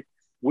injury.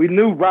 We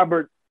knew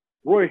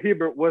Roy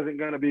Hibbert wasn't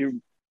going to be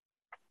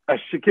a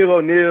Shaquille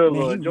O'Neal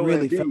or Joe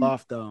really Embiid. fell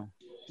off, though.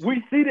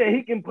 We see that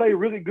he can play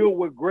really good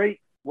with great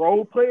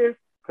role players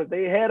because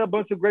they had a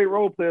bunch of great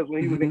role players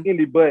when he was in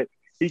Indy, but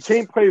he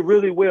can't play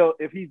really well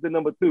if he's the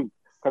number two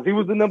because he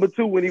was the number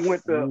two when he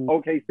went to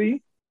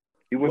OKC.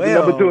 He was the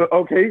number two at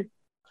OK.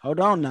 Hold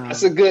on now.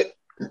 That's a good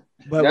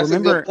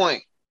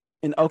point.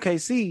 In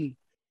OKC,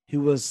 he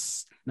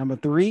was number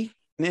 3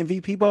 in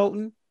MVP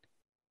voting,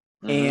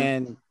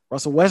 and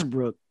Russell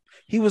Westbrook,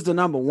 he was the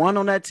number 1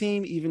 on that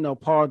team, even though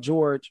Paul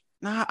George,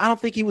 I don't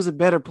think he was a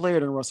better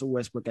player than Russell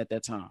Westbrook at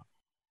that time.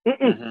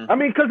 I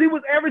mean, because he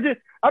was averaging.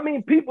 I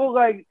mean, people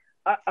like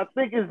I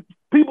think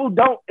people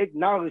don't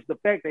acknowledge the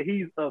fact that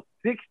he's a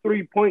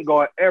 6'3" point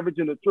guard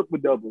averaging a triple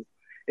double,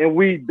 and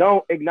we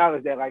don't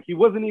acknowledge that. Like he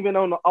wasn't even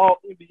on the All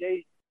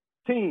NBA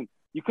team.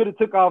 You could have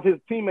took off his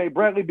teammate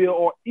Bradley Beal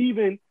or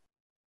even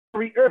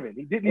Kyrie Irving.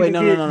 He didn't even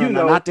get.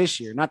 No, not this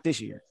year.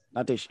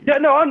 Yeah,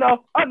 no, I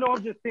know.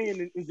 I'm just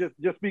saying, and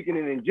just speaking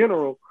in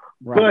general.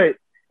 Right.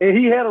 But and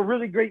he had a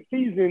really great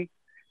season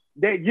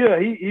that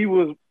year. He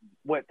was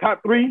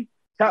top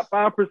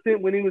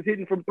 5% when he was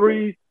hitting from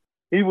threes.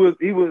 He was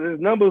his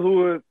numbers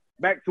were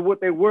back to what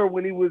they were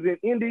when he was in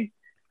Indy.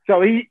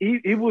 So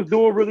he was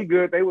doing really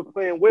good. They were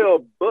playing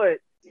well, but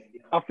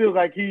I feel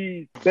like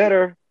he's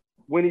better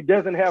when he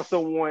doesn't have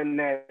someone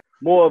that's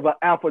more of an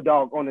alpha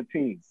dog on the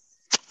team.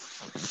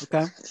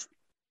 Okay.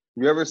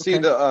 You ever see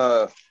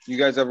you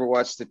guys ever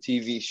watch the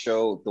TV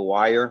show The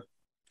Wire?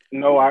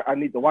 No, I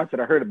need to watch it.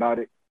 I heard about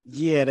it.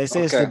 Yeah, they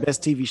say it's the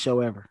best TV show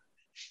ever.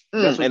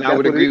 And I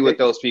would agree with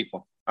those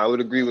people.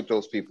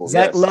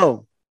 Zach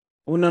Lowe.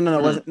 Oh, no.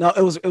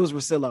 It was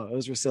Russillo. It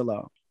was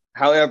Russillo.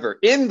 However,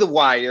 in The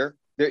Wire,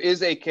 there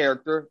is a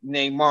character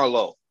named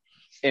Marlo.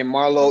 And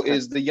Marlo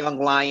is the young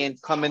lion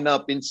coming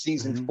up in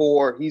season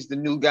 4. He's the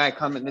new guy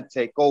coming to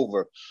take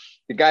over.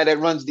 The guy that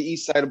runs the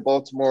east side of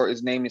Baltimore,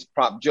 his name is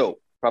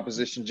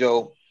Proposition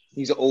Joe.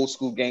 He's an old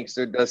school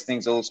gangster, does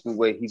things old school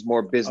way. He's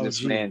more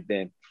businessman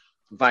than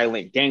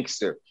violent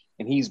gangster.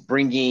 And he's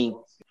bringing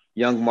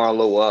young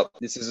Marlo up.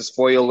 This is a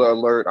spoiler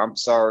alert. I'm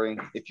sorry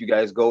if you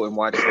guys go and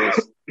watch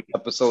this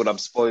episode. I'm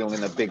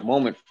spoiling a big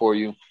moment for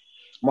you.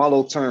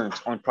 Marlo turns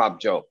on Prop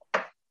Joe.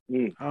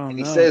 He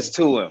says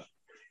to him,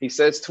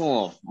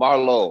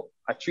 Marlo,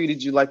 I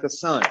treated you like a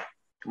son.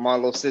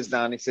 Marlo sits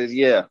down and says,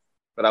 yeah,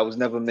 but I was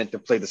never meant to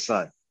play the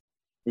son.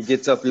 He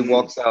gets up, he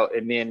walks out,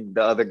 and then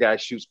the other guy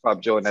shoots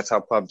Prop Joe, and that's how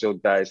Prop Joe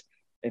dies.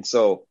 And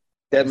so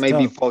that may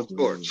be Paul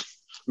George.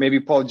 Maybe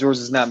Paul George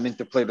is not meant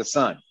to play the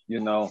son,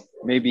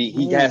 Maybe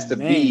he has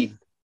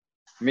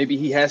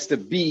to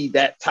be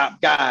that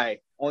top guy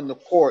on the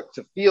court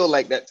to feel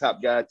like that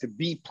top guy to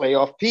be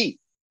playoff P.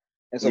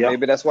 And so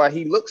maybe that's why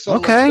he looks so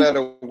much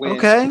better when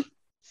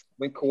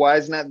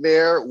Kawhi's not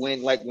there,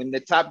 when the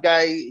top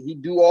guy, he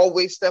do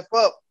always step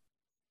up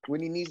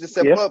when he needs to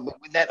step up.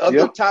 But when that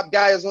other top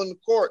guy is on the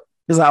court,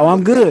 he's like,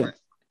 I'm good. Different.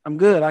 I'm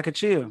good. I could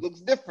chill. It looks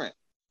different.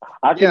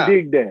 I can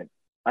dig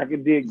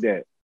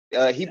that.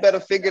 He better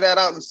figure that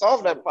out and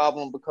solve that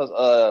problem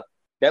because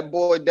that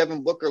boy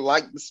Devin Booker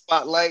liked the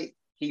spotlight.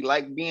 He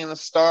liked being a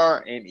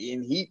star, and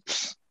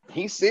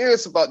he's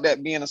serious about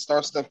that being a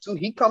star stuff too.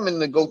 He coming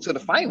to go to the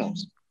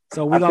finals.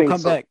 So we're gonna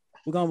come back.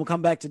 We're gonna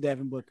come back to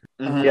Devin Booker.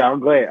 Yeah,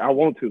 I'm glad. I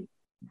want to.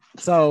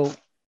 So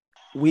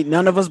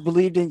none of us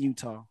believed in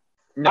Utah.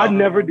 No. I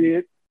never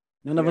did.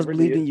 None of us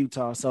believed in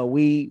Utah. So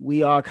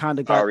we all kind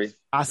of got. Sorry.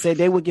 I said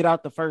they would get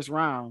out the first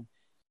round.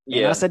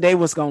 Yeah. And I said they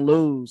was gonna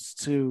lose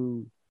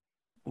to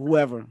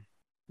whoever.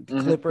 The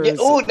Clippers.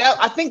 Yeah,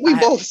 I think we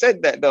both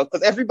said that though,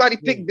 because everybody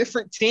picked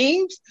different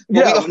teams.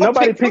 Yeah,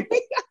 nobody picked.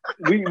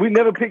 we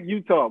never picked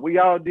Utah. We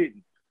all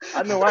didn't.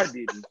 I know I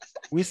didn't.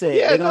 We said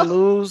they're gonna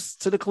lose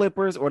to the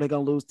Clippers or they're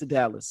gonna lose to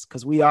Dallas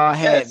because we all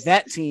had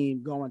that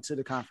team going to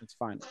the conference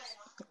finals.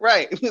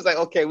 Right. It was like,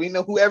 okay, we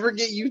know whoever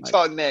get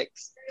Utah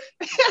next.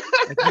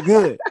 You're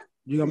good.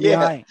 You're gonna be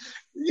all right.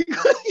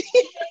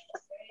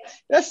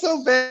 That's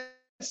so bad.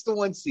 That's the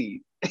 1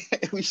 seed.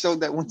 We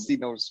showed that 1 seed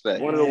no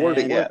respect. One of the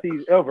worst 1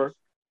 seeds ever.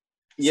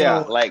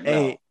 Yeah, so,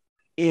 hey,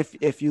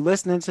 if you're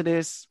listening to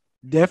this,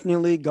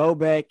 definitely go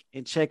back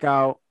and check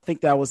out. I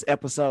think that was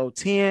episode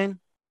 10,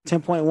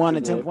 10.1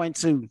 and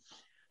 10.2,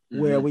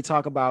 where we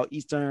talk about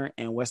Eastern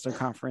and Western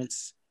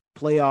Conference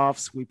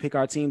playoffs. We pick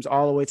our teams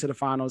all the way to the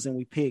finals, and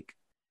we pick.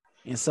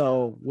 And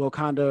so we'll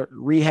kind of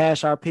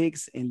rehash our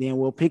picks, and then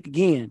we'll pick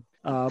again.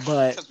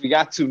 But we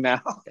got to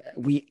now.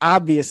 We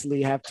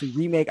obviously have to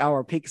remake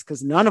our picks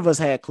because none of us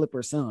had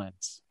Clipper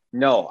Suns.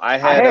 No, I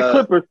had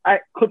Clipper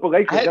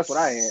Lakers. That's what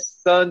I had.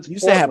 Suns. You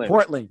said had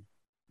Portland.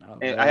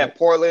 And I had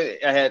Portland.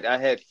 I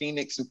had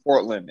Phoenix and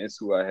Portland is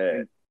who I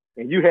had.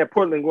 And you had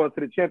Portland going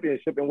to the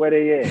championship, and where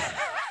they at?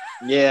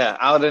 Yeah,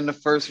 out in the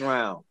first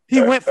round.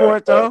 He went for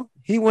it though.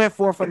 He went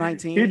for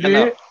 19. He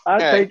did.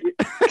 I take it.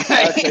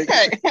 I take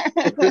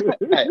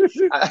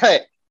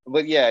it.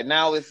 But yeah,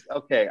 now it's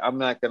okay. I'm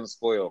not gonna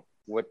spoil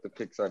what the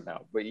picks are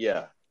now. But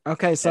yeah.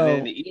 Okay, so and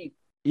then the East.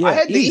 Yeah, I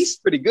had the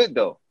East pretty good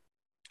though.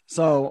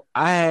 So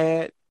I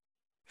had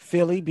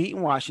Philly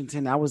beating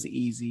Washington. That was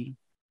easy.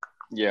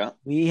 Yeah.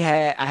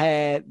 I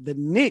had the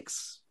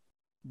Knicks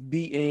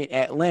beating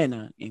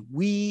Atlanta, and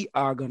we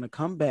are gonna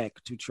come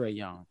back to Trae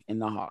Young and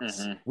the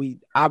Hawks. Mm-hmm. We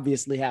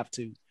obviously have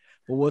to,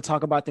 but we'll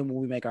talk about them when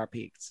we make our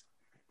picks.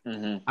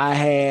 Mm-hmm. I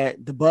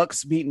had the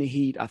Bucks beating the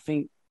Heat. I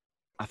think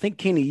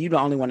Kenny, you the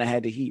only one that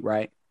had the Heat,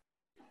 right?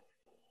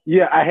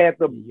 Yeah, I had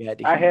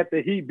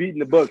the Heat beating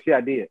the Bucks. Yeah,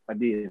 I did.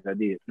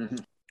 Mm-hmm.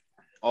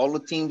 All the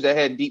teams that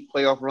had deep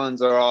playoff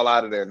runs are all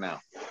out of there now.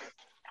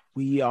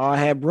 We all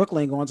had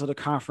Brooklyn going to the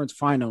conference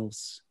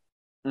finals,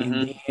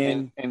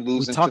 mm-hmm. and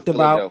losing to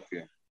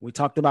Philadelphia. We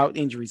talked about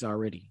injuries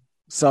already,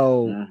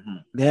 so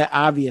that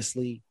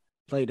obviously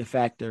played a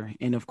factor.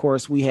 And of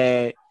course, we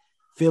had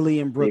Philly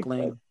and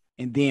Brooklyn,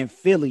 and then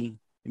Philly.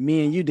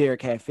 Me and you,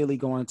 Derek, had Philly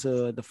going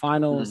to the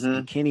finals,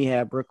 and Kenny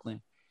had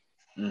Brooklyn.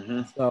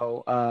 Mm-hmm.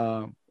 So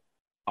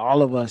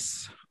all of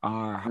us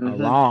are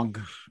wrong.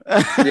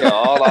 Yeah,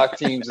 all our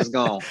teams is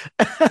gone.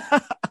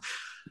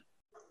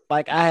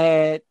 Like I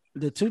had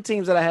the two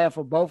teams that I had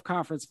for both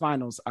conference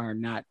finals are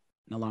no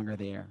longer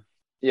there.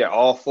 Yeah,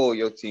 all four of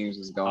your teams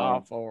is gone.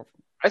 All four.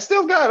 I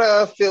still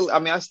got Philly. I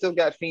mean, I still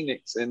got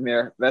Phoenix in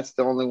there. That's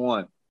the only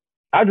one.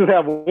 I just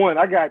have one.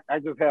 I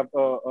just have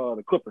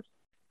the Clippers.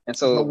 And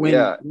so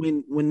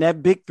when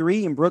that big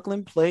three in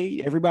Brooklyn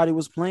played, everybody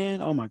was playing.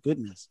 Oh my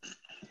goodness.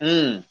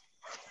 In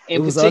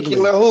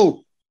particular,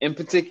 who?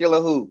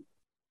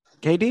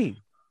 KD.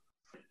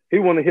 He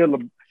want to hear.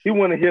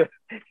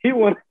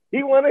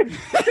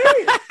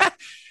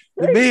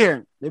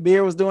 The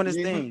beer was doing his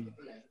thing.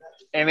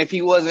 And if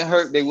he wasn't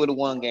hurt, they would have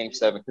won Game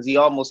 7 because he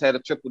almost had a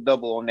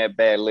triple-double on that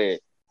bad leg.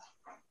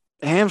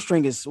 The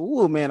hamstring is,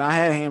 man, I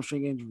had a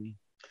hamstring injury.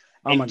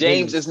 Oh, and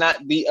James is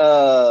not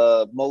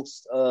the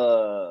most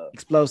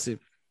explosive.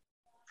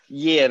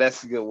 Yeah,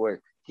 that's a good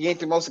word. He ain't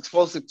the most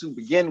explosive to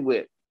begin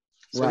with.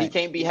 So he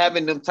can't be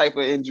having them type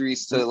of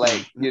injuries to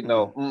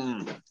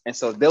And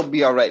so they'll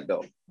be all right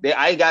though.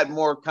 I got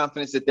more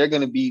confidence that they're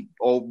going to be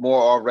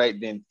more all right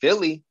than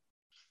Philly.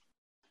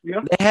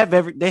 Yeah,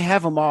 they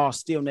have them all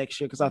still next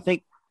year because I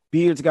think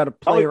Beard's got a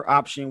player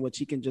option which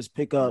he can just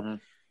pick up,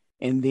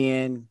 and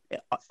then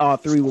all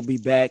three will be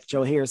back.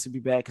 Joe Harris will be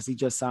back because he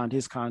just signed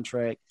his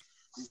contract.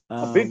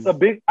 A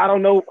big. I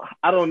don't know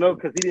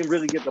because he didn't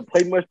really get to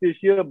play much this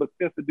year. But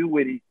Spencer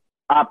Dinwiddie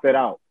opted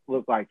out.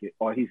 Looks like it,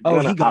 or he's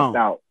gonna opt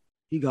out.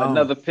 He gone.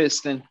 Another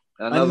Piston.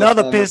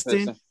 Another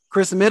Piston.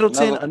 Chris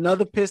Middleton.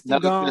 Another Piston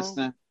gone.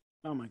 Piston.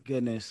 Oh my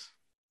goodness.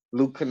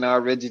 Luke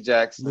Kennard, Reggie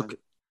Jackson.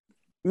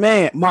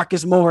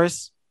 Marcus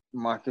Morris.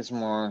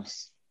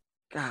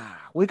 God,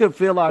 we could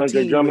feel our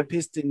team with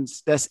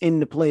Pistons that's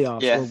in the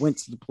playoffs or went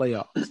to the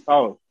playoffs.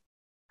 Oh.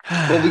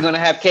 But we're going to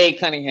have Cade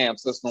Cunningham,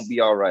 so it's going to be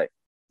all right.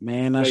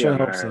 Man, I sure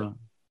hope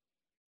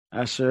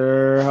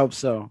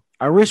so.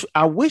 I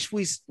wish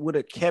we would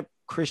have kept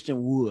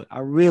Christian Wood. I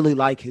really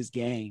like his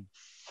game.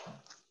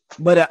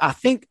 But I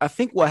think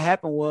what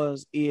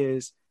happened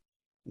is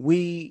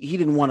he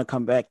didn't want to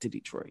come back to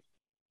Detroit.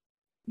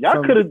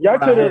 Y'all could have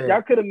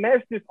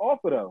matched this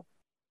offer though.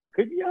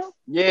 Could y'all?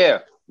 Yeah.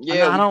 We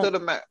could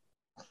have matched.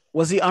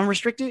 Was he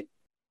unrestricted?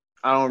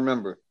 I don't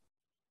remember.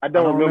 I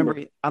don't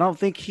remember. I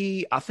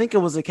think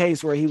it was a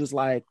case where he was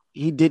like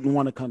he didn't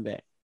want to come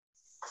back.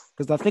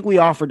 Because I think we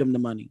offered him the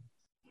money.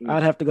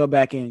 I'd have to go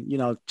back and,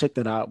 check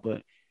that out.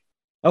 But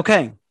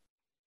okay.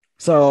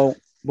 So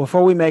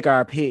before we make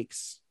our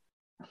picks,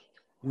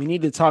 we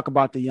need to talk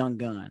about the young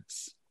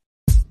guns.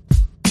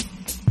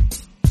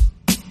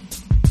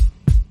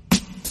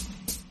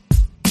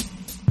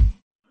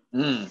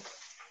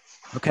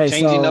 Okay,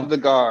 changing up the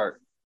guard.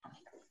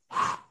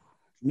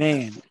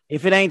 Man,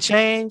 if it ain't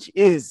changed,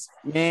 it's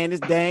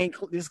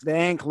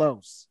dang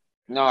close.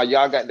 No,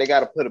 they got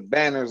to put the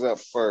banners up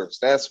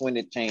first. That's when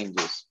it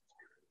changes.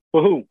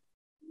 For who?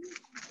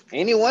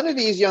 Any one of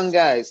these young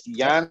guys.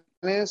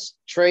 Giannis,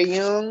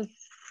 Trae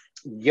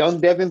Young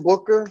Devin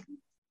Booker.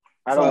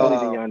 I don't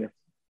believe in Giannis.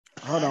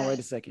 Hold on, wait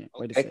a second.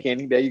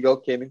 Kenny. There you go,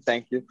 Kenny.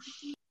 Thank you.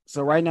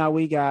 So right now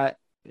we got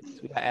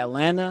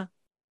Atlanta,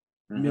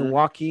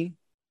 Milwaukee.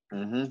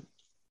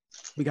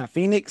 We got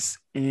Phoenix,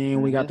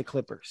 and we got the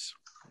Clippers.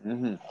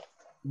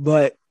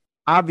 But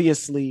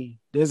obviously,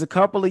 there's a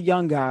couple of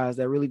young guys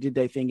that really did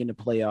their thing in the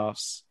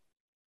playoffs.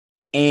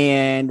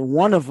 And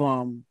one of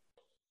them,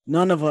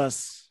 none of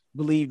us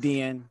believed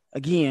in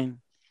again.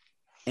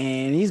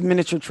 And he's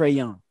miniature Trae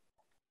Young.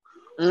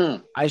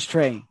 Ice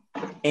Trae.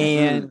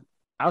 And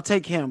I'll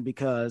take him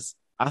because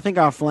I think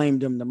I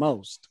flamed him the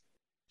most.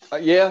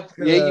 Yeah,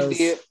 you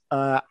did.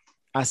 I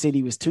said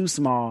he was too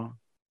small.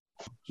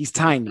 He's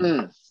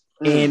tiny.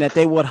 And that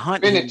they would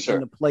hunt him in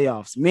the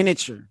playoffs.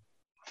 Miniature.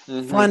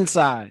 Fun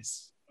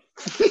size.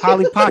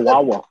 Polly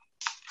Pocket.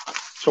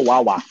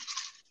 Chihuahua.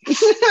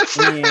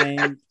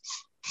 And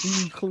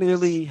he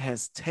clearly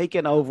has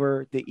taken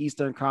over the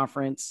Eastern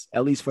Conference,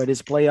 at least for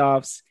this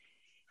playoffs.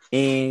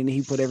 And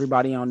he put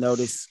everybody on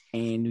notice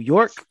in New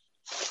York.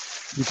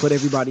 He put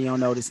everybody on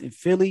notice in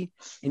Philly.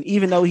 And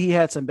even though he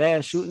had some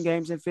bad shooting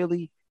games in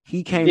Philly,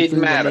 he came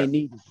through when they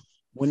needed it.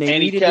 When they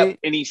needed it.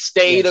 And he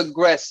stayed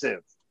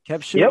aggressive.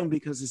 Kept shooting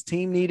because his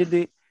team needed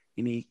it.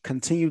 And he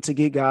continued to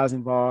get guys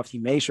involved. He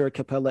made sure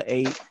Capella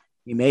ate.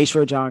 He made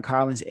sure John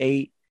Collins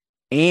ate.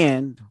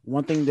 And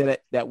one thing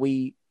that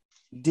we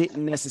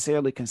didn't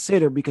necessarily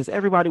consider, because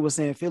everybody was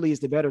saying Philly is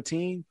the better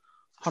team.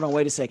 Hold on,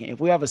 wait a second. If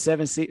we have a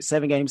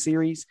seven-game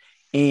series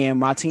and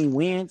my team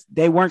wins,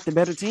 they weren't the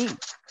better team.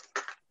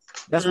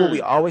 That's what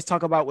we always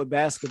talk about with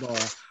basketball,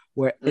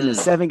 where in the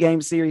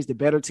 7-game series, the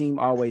better team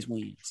always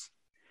wins.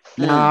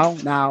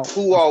 Now,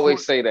 who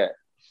always say that?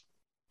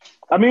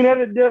 I mean,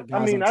 I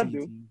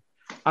do.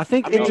 I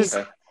think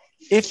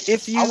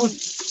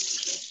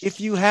if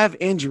you have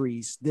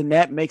injuries, then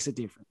that makes a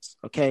difference.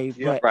 Okay,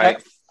 yeah,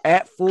 but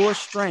at full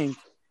strength,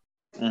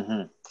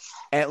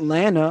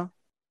 Atlanta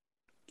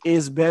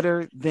is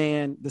better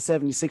than the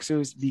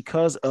 76ers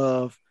because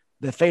of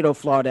the fatal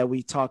flaw that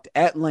we talked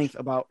at length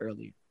about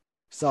earlier.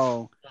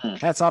 So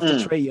hats off to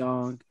Trae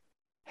Young.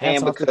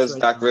 And because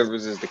Doc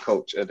Rivers is the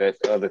coach of that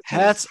other team.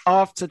 Hats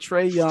off to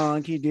Trae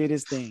Young. He did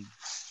his thing.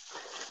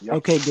 Yep.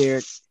 Okay,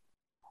 Derek.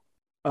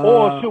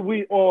 Or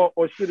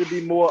should it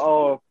be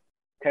more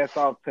hats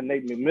off to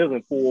Nate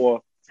McMillan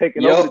for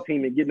taking over the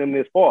team and getting them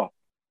this far?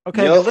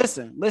 Okay, but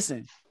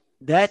listen.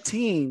 That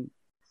team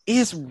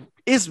is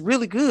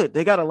really good.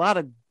 They got a lot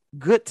of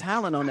good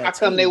talent on that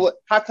team.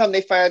 How come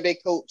they fired their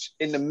coach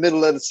in the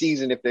middle of the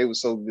season if they were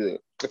so good?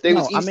 If they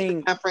was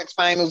Eastern Conference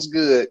Finals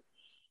good,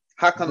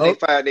 how come they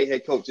fired their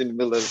head coach in the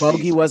middle of the season?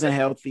 Bogey wasn't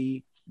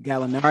healthy.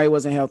 Gallinari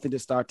wasn't healthy to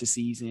start the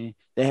season.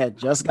 They had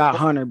just got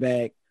Hunter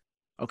back.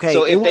 Okay,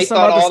 so if they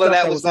thought all of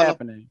that was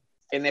happening,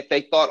 and if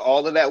they thought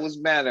all of that was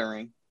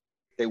mattering,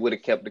 they would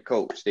have kept the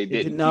coach. They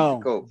didn't keep the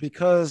coach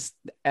because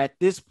at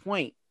this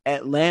point,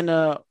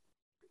 Atlanta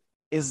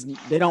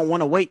they don't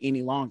want to wait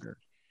any longer.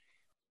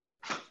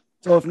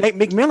 So if Nate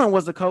McMillan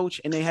was the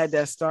coach and they had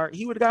that start,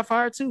 he would have got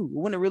fired too. It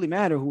wouldn't really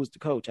matter who was the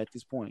coach at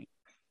this point.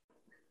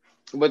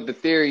 But the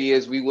theory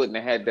is we wouldn't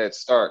have had that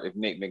start if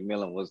Nate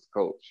McMillan was the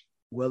coach.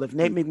 Well, if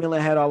Nate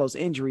McMillan had all those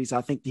injuries,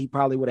 I think he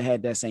probably would have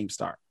had that same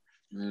start.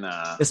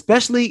 Nah.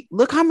 Especially,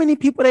 look how many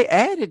people they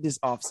added this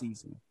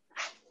offseason.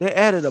 They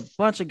added a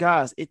bunch of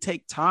guys. It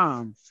takes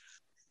time.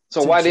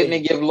 So why didn't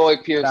they give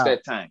Lloyd Pierce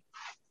that time?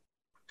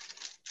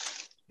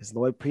 It's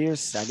Lloyd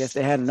Pierce. I guess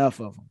they had enough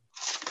of him.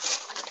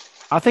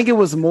 I think it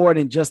was more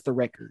than just the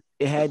record.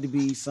 It had to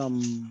be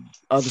some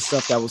other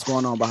stuff that was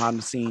going on behind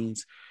the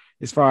scenes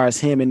as far as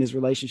him and his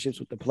relationships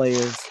with the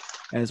players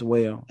as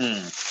well.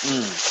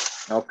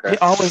 Okay.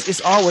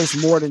 It's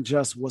always more than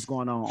just what's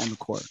going on the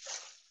court.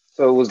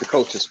 So it was the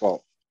coach's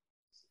fault.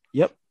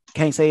 Yep.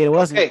 Can't say it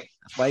wasn't. Okay.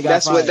 That's why he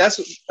got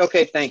fired.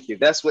 Okay, thank you.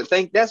 That's what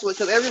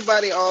because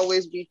everybody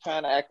always be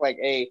trying to act like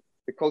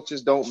the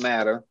coaches don't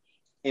matter.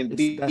 And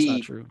that's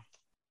not true.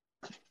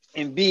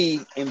 And B,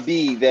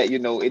 that,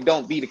 it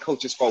don't be the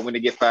coach's fault when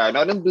they get fired.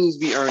 Now, them dudes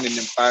be earning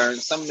them firing.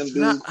 Some of them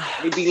dudes,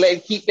 they be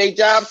letting keep their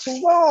job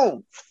too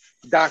long.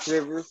 Doc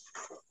Rivers.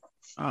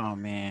 Oh,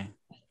 man.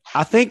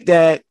 I think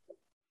that,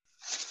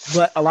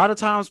 but a lot of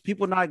times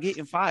people not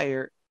getting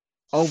fired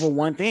over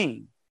one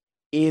thing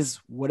is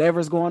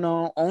whatever's going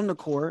on the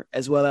court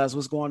as well as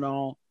what's going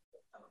on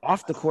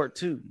off the court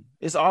too.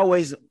 It's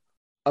always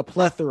a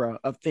plethora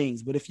of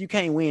things, but if you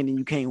can't win, then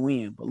you can't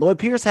win. But Lloyd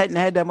Pierce hadn't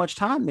had that much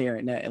time there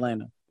in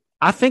Atlanta.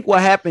 I think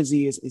what happens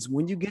is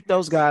when you get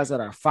those guys that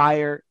are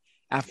fired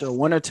after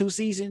 1 or 2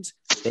 seasons,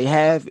 they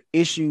have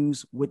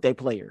issues with their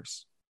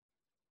players.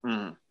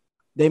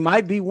 They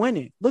might be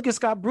winning. Look at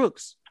Scott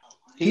Brooks.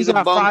 He's a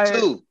bum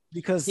too.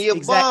 Because he a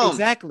bum.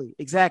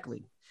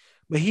 Exactly.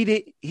 But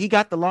he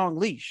got the long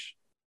leash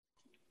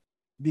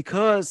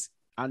because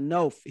I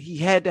know he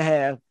had to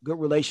have good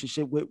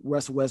relationship with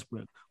Russell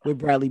Westbrook, with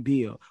Bradley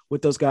Beal,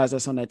 with those guys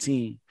that's on that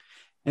team.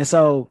 And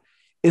so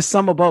it's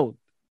some of both.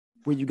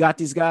 Where you got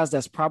these guys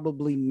that's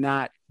probably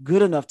not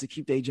good enough to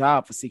keep their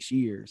job for 6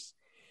 years,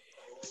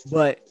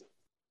 but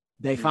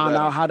they found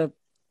out how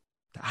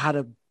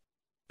to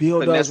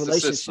build those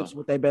relationships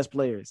with their best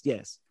players.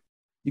 Yes,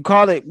 you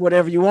call it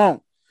whatever you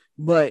want,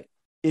 but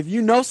if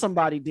you know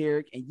somebody,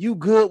 Derek, and you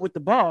good with the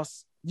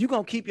boss, you're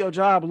gonna keep your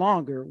job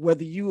longer,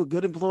 whether you a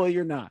good employee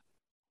or not.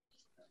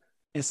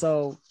 And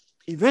so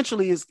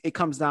eventually it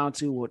comes down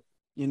to what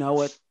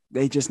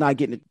they just not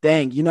getting it.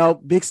 Dang,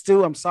 Big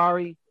Stu, I'm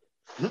sorry.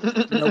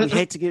 We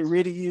hate to get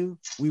rid of you.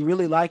 We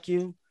really like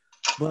you,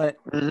 but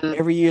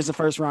every year is the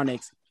first round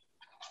exit.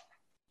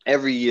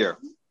 Every year.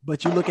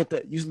 But you look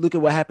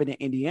at what happened in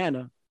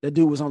Indiana. That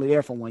dude was only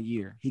there for 1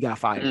 year. He got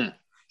fired.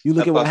 You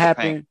look at what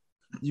happened.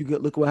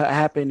 Look what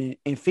happened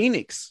in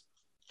Phoenix.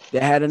 They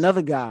had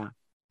another guy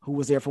who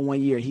was there for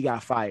 1 year. He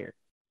got fired.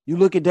 You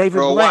look at David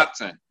Blatt.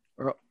 Watson.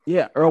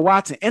 Earl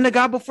Watson, and the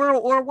guy before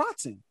Earl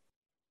Watson.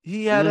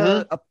 He had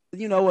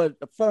a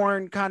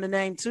foreign kind of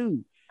name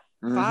too.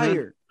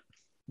 Fired.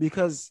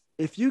 Because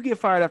if you get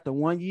fired after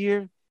 1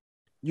 year,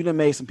 you done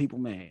made some people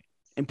mad.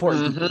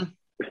 Important people.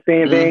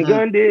 Stan Van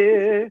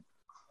Gundy.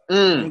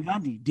 Van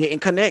Gundy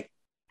didn't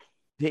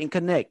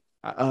connect.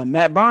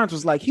 Matt Barnes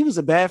was like, he was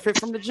a bad fit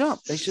from the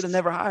jump. They should have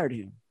never hired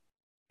him.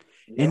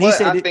 And he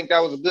said, I think that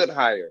was a good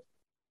hire.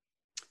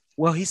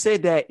 Well, he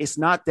said that it's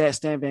not that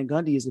Stan Van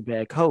Gundy is a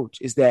bad coach.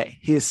 It's that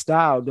his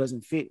style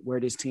doesn't fit where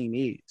this team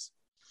is.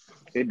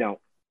 It don't.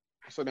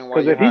 So then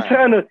why?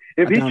 Because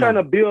if he's trying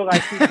to build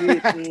like he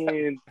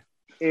did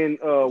in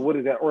what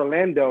is that,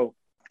 Orlando,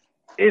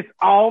 it's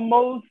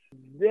almost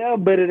there,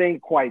 but it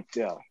ain't quite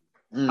there.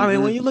 I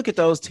mean, when you look at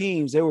those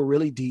teams, they were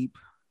really deep.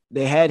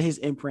 They had his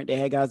imprint. They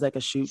had guys that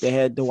could shoot. They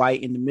had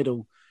Dwight in the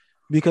middle.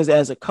 Because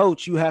as a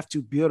coach, you have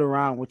to build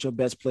around what your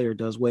best player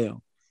does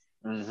well.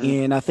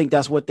 And I think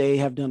that's what they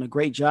have done a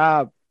great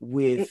job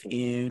with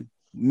in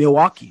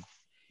Milwaukee.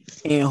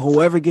 And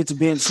whoever gets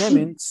Ben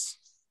Simmons,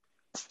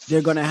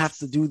 they're going to have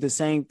to do the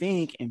same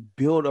thing and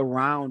build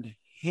around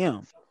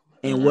him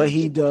and what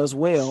he does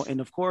well.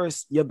 And of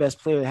course, your best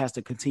player has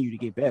to continue to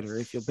get better.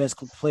 If your best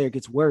player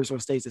gets worse or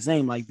stays the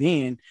same like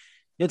Ben,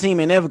 your team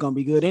ain't never going to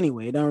be good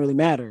anyway. It don't really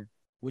matter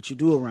what you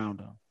do around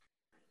them.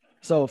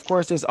 So, of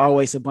course, there's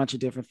always a bunch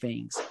of different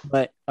things.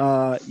 But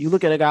you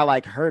look at a guy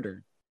like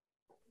Herter,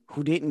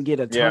 who didn't get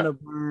a ton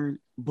of burn,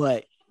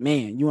 but,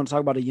 man, you want to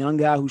talk about a young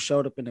guy who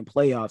showed up in the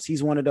playoffs.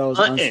 He's one of those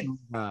unsung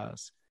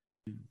guys.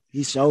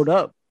 He showed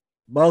up.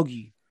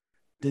 Bogey,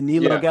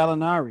 Danilo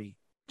Gallinari,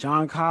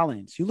 John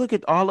Collins. You look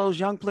at all those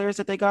young players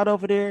that they got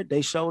over there,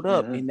 they showed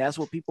up, and that's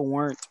what people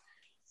weren't.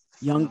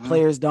 Young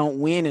players don't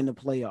win in the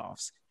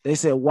playoffs. They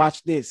said,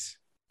 watch this.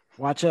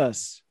 Watch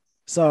us.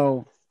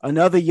 So,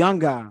 another young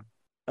guy,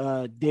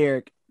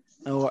 Derek,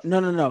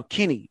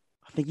 Kenny.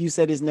 I think you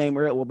said his name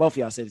earlier. Well, both of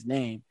y'all said his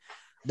name.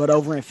 But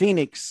over in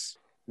Phoenix,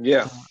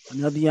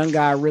 another young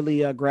guy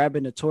really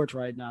grabbing the torch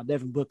right now,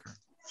 Devin Booker.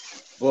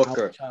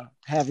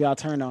 Have y'all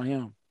turn on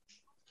him.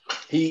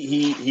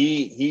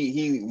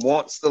 He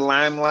wants the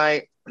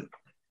limelight,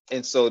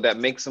 and so that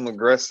makes him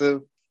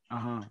aggressive.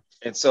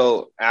 And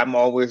so I'm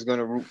always going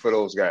to root for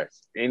those guys.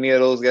 Any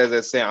of those guys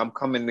that say I'm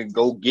coming to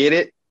go get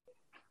it,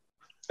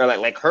 or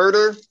like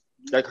Herter.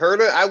 Like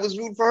Herter, I was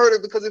rooting for Herter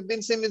because if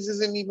Ben Simmons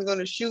isn't even going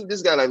to shoot,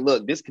 this guy like,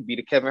 look, this could be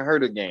the Kevin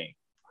Herter game.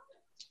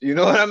 You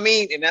know what I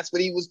mean? And that's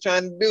what he was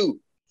trying to do.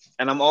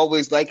 And I'm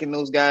always liking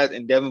those guys.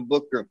 And Devin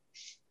Booker,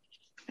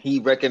 he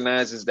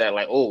recognizes that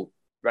like, oh,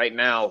 right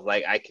now,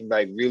 like I can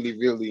like really,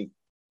 really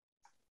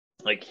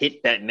like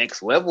hit that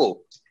next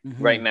level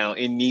right now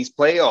in these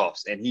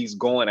playoffs. And he's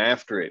going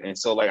after it. And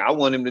so like, I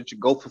want him to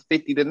go for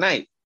 50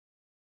 tonight.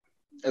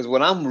 Is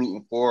what I'm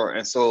rooting for.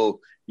 And so,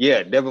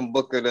 yeah, Devin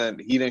Booker,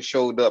 he done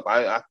showed up.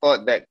 I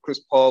thought that Chris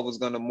Paul was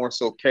going to more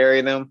so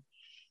carry them.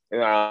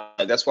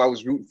 That's why I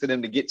was rooting for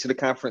them to get to the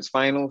conference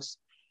finals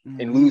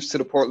and lose to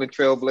the Portland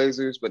Trail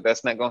Blazers, but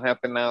that's not going to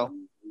happen now.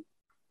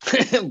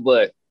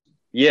 But,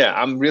 yeah,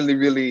 I'm really,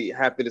 really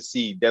happy to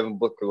see Devin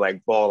Booker,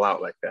 like, ball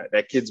out like that.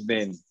 That kid's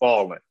been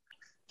balling.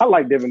 I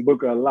like Devin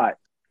Booker a lot.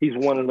 He's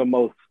one of the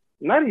most,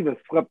 not even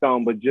slept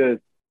on, but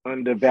just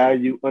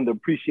undervalued,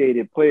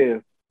 underappreciated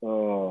players.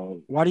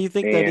 Why do you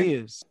think that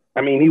is?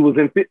 I mean, he was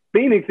in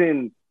Phoenix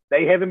and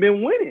they haven't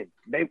been winning.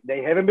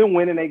 They haven't been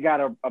winning. They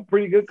got a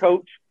pretty good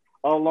coach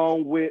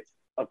along with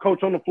a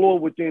coach on the floor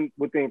within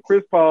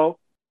Chris Paul.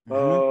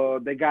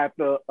 They got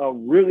a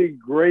really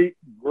great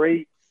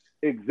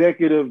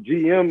executive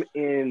GM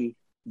in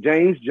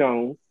James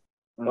Jones.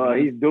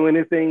 He's doing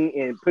his thing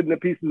and putting the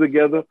pieces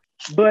together.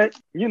 But,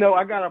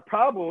 I got a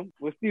problem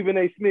with Stephen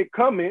A. Smith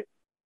comment.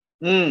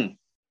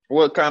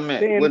 What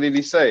comment? What did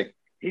he say?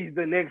 He's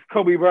the next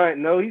Kobe Bryant.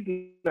 No,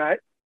 he's not.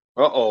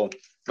 No,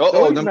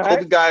 them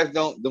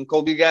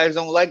Kobe guys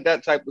don't like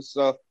that type of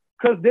stuff.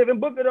 Because Devin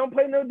Booker don't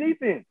play no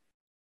defense.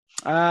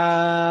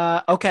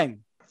 Okay.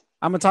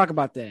 I'm gonna talk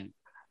about that.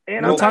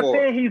 And I'm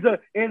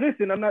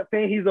not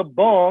saying he's a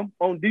bomb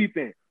on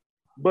defense.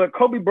 But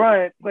Kobe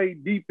Bryant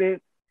played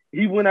defense.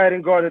 He went out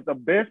and guarded the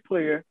best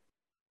player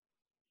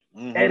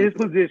at his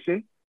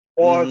position,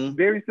 or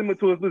very similar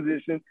to his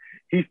position.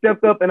 He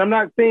stepped up, and I'm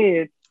not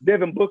saying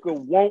Devin Booker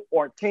won't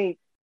or can't,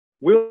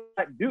 will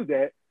not do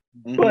that,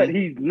 but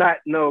he's not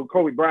no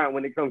Kobe Bryant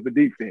when it comes to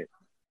defense.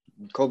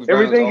 Kobe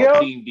Bryant's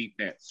all team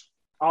defense.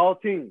 All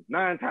team,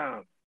 9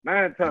 times.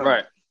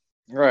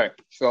 Right.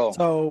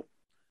 So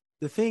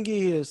the thing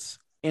is,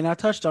 and I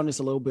touched on this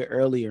a little bit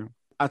earlier.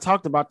 I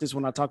talked about this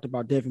when I talked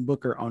about Devin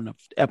Booker on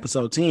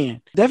episode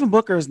 10. Devin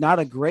Booker is not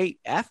a great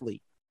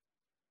athlete.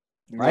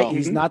 Right? No.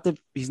 He's not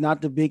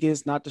the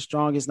biggest, not the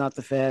strongest, not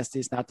the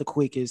fastest, not the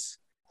quickest.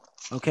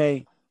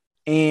 Okay.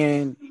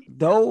 And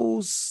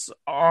those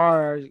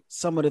are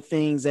some of the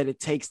things that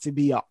it takes to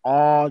be an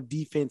all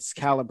defense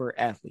caliber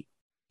athlete.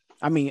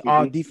 I mean,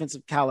 all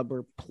defensive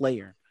caliber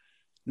player.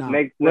 Now,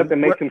 nothing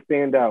makes him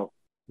stand out.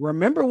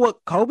 Remember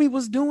what Kobe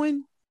was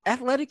doing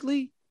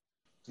athletically?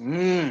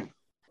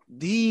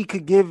 He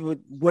could give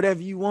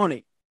whatever you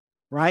wanted,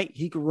 right?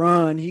 He could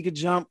run, he could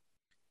jump.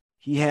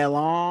 He had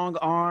long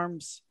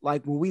arms.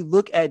 Like when we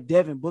look at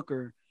Devin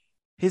Booker,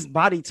 his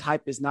body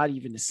type is not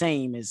even the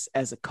same as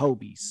a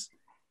Kobe's,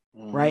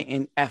 right?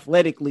 And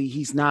athletically,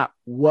 he's not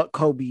what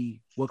Kobe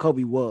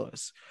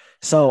was.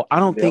 So I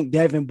don't think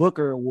Devin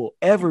Booker will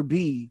ever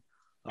be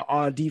an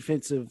all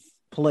defensive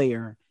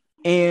player.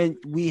 And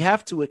we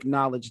have to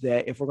acknowledge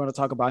that if we're going to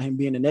talk about him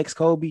being the next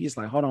Kobe, it's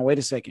like, hold on, wait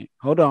a second.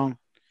 Hold on.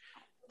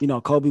 You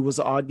know, Kobe was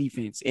an all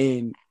defense.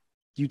 And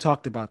you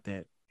talked about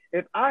that.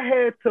 If I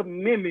had to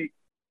mimic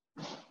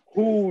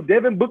who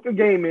Devin Booker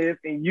game is,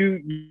 and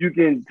you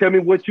can tell me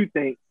what you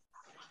think,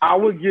 I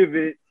would give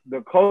it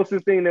the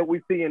closest thing that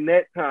we see in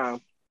that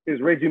time is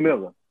Reggie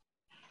Miller.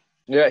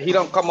 Yeah, he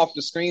don't come off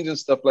the screens and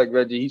stuff like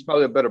Reggie. He's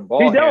probably a better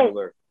ball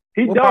handler.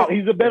 He's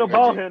a better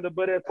ball handler,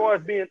 but as far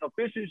as being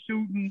efficient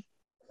shooting,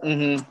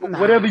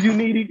 whatever you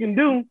need, he can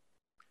do.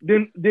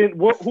 Then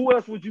who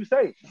else would you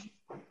say?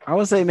 I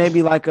would say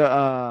maybe like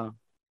a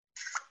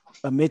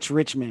Mitch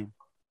Richmond.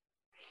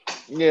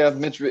 Yeah,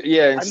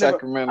 in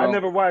Sacramento.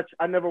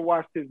 I never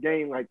watched his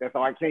game like that,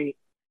 so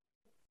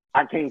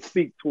I can't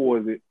speak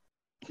towards it.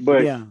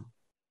 But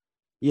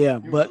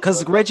but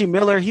because Reggie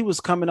Miller, he was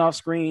coming off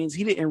screens.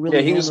 He didn't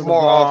really. He was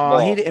more off ball.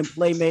 He didn't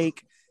play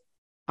make.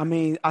 I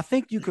mean, I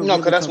think you could. No,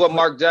 because that's what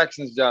Mark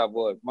Jackson's job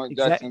was. Mark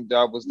Jackson's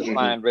job was to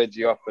find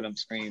Reggie off of them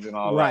screens and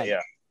all that.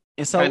 Yeah.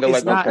 And so kind of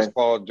like not, Chris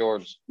Paul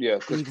George. Yeah,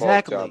 Chris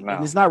exactly. Paul's job now.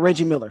 And it's not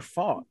Reggie Miller's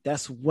fault.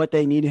 That's what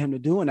they needed him to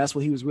do, and that's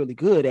what he was really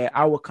good at.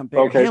 I would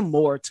compare him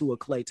more to a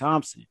Klay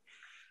Thompson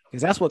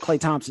because that's what Klay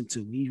Thompson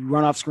do. He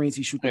run off screens,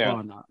 he shoot the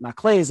ball. Now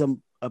Klay is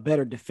a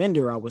better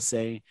defender, I would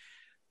say.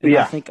 And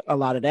I think a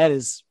lot of that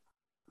is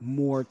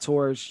more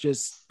towards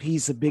just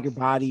he's a bigger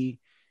body.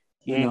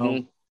 You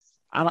know,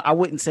 I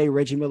wouldn't say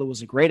Reggie Miller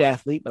was a great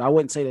athlete, but I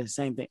wouldn't say the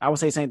same thing. I would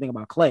say the same thing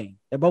about Klay.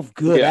 They're both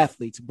good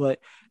athletes, but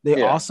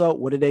they also,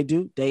 what did they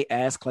do? They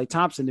asked Klay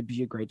Thompson to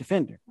be a great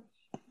defender.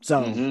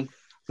 So,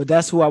 but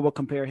that's who I would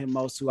compare him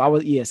most to. I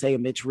would, say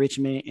Mitch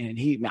Richmond,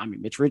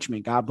 and Mitch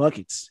Richmond got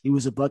buckets. He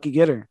was a bucket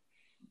getter.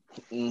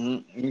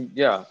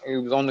 Yeah, he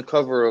was on the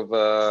cover of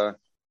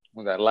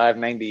Live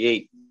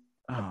 98.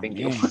 I think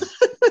it was.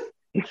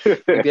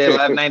 Yeah,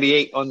 Live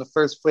 98 on the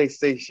first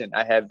PlayStation.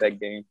 I had that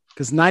game.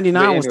 Because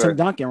 99 was Tim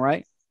Duncan,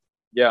 right?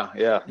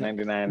 Yeah,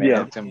 99. They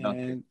had Tim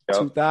Duncan.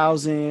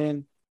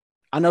 2000.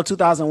 I know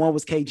 2001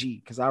 was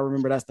KG because I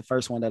remember that's the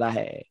first one that I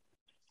had.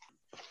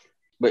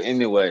 But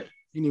anyway,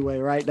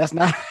 right? That's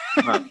not.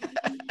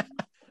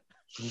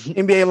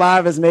 NBA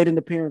Live has made an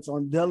appearance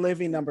on the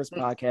Living Numbers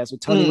podcast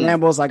with Tony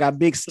Rambles. I got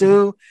Big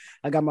Stu.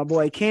 I got my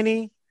boy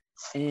Kenny,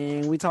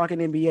 and we talking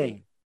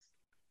NBA.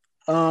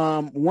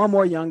 One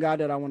more young guy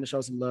that I want to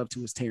show some love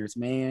to is Terrence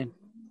Mann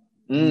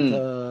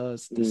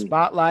because the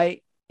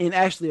spotlight, and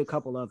actually a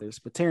couple others,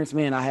 but Terrence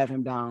Mann, I have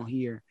him down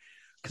here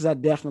because I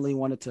definitely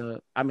wanted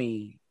to. I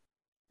mean,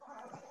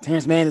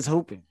 Terrence Mann is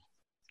hooping,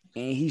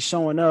 and he's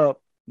showing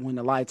up when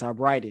the lights are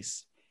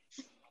brightest,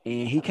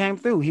 and he came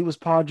through. He was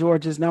Paul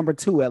George's number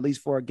 2 at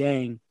least for a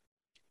game,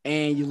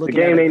 and you look at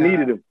the game they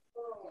needed him.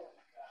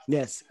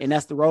 Yes, and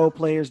that's the role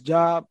player's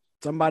job.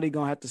 Somebody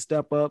gonna have to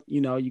step up.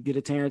 You know, you get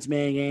a Terrence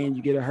Mann game,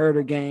 you get a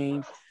Herter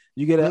game,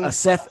 you get a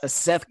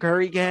Seth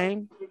Curry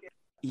game.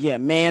 Yeah,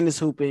 Mann is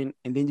hooping,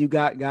 and then you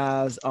got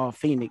guys on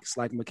Phoenix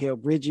like Mikal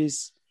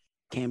Bridges,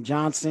 Cam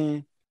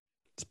Johnson.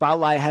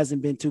 Spotlight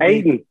hasn't been too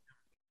big.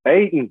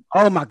 Ayton.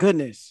 Oh my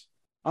goodness.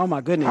 How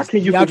can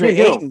you DeAndre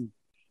Ayton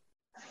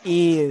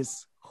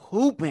is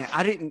hooping.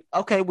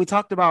 We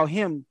talked about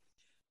him.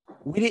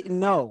 We didn't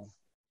know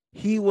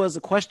he was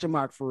a question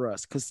mark for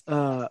us because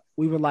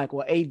we were like,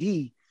 well, AD,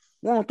 we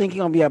don't think he's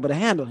gonna be able to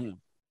handle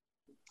him.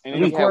 And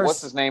then he had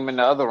what's his name in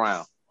the other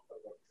round.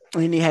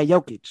 And he had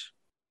Jokic.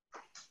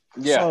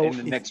 Yeah, so in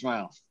the next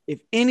round. If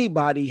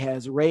anybody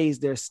has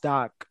raised their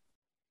stock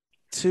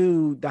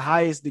to the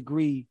highest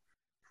degree,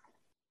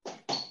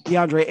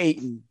 DeAndre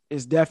Ayton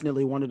is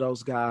definitely one of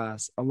those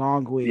guys,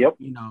 along with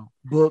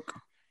Book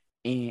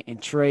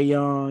and Trae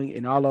Young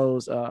and all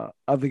those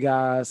other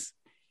guys.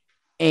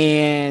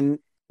 And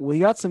we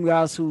got some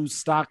guys whose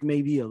stock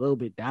may be a little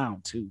bit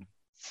down too.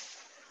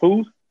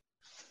 Who?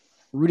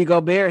 Rudy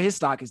Gobert, his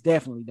stock is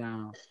definitely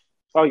down.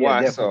 Oh yeah,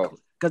 why definitely. So?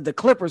 Because the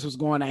Clippers was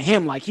going at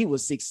him like he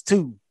was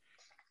 6'2".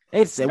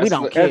 They said we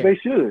don't care. As they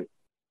should.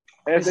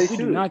 We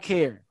do not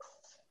care.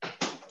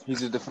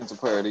 He's a defensive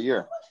player of the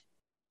year.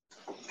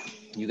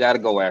 You got to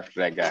go after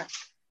that guy.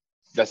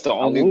 That's the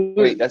only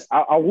way.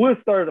 I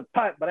would stir the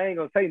pot, but I ain't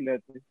gonna say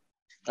nothing.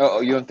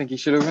 Oh, you don't think he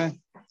should have been?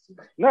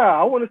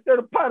 Nah, I want to stir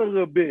the pot a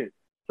little bit.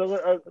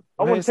 So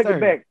I want to take it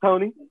back,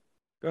 Tony.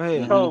 Go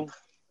ahead. So,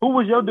 who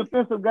was your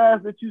defensive guys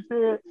that you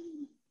said?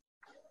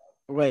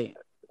 Wait,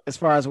 as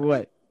far as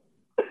what?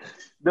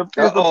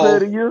 Defensive player of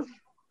the year?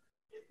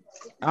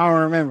 I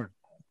don't remember.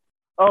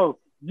 Oh,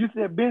 you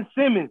said Ben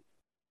Simmons.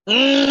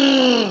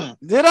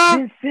 Did I?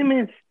 Ben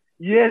Simmons.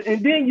 Yes,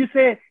 and then you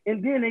said,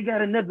 and then they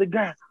got another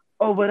guy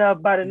over there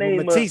by the name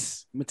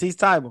Matisse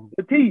Thybulle.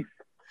 Matisse.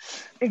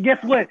 And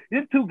guess what?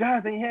 These two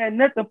guys ain't had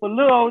nothing for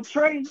little old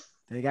Trae.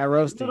 They got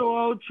roasted. Little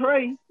old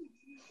Trae.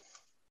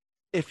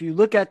 If you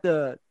look at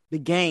the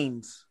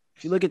games,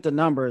 if you look at the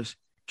numbers,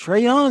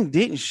 Trae Young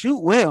didn't shoot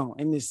well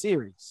in this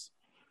series.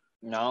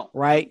 No.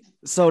 Right?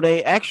 So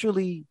they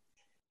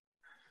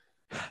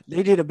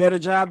did a better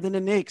job than the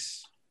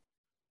Knicks.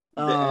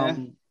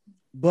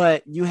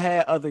 But you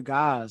had other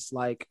guys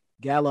like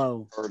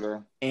Gallo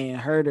and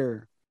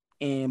Herder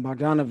and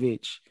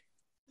Bogdanovich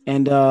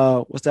and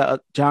what's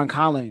that? John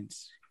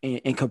Collins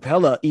and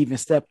Capella even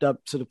stepped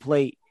up to the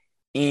plate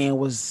and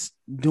was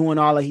doing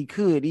all that he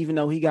could, even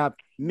though he got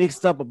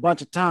mixed up a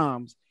bunch of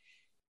times.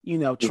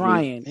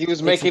 Trying. He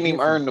was making him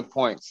earn the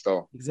points,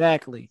 though.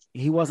 Exactly.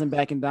 He wasn't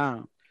backing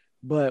down.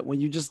 But when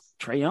you just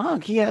Trae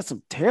Young, he had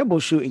some terrible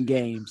shooting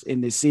games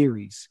in this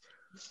series.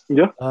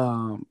 Yeah.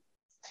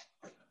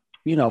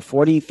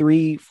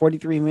 43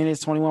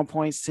 minutes, 21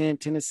 points, 10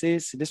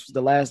 assists. This was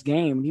the last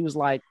game. He was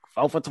like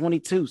 4 for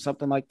 22,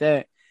 something like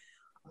that.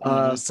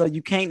 So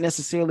you can't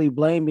necessarily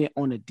blame it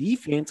on the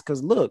defense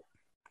because look,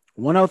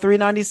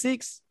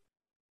 103-96.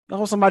 You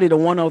hold somebody to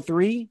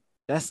 103.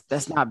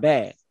 That's not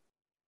bad.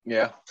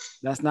 Yeah.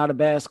 That's not a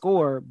bad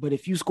score. But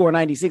if you score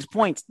 96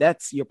 points,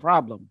 that's your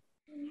problem.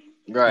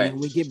 Right. And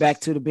we get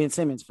back to the Ben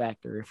Simmons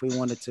factor if we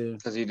wanted to.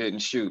 Because he didn't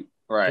shoot.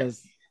 Right.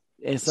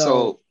 And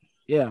so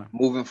yeah.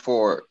 Moving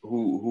forward,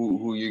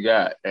 who you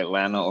got,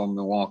 Atlanta or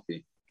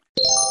Milwaukee?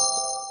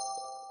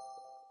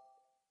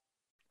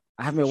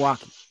 I have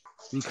Milwaukee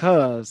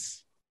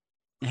because,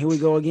 and here we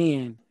go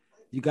again,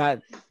 you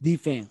got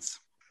defense.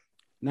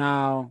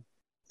 Now,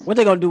 what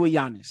they going to do with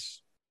Giannis?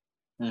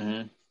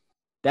 Mm-hmm.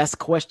 That's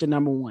question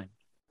number one.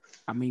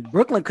 I mean,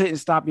 Brooklyn couldn't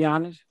stop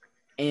Giannis,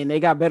 and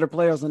they got better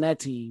players on that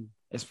team,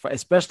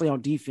 especially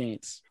on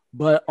defense.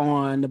 But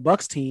on the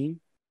Bucks team,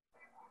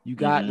 you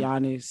got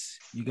Giannis,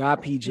 you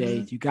got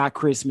PJ, you got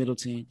Chris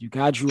Middleton, you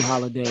got Drew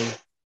Holiday,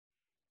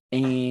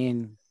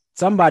 and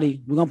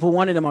somebody, we're going to put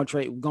one of them on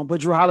Trae. We're going to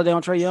put Drew Holiday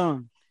on Trae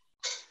Young.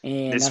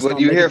 And that's what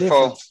you're here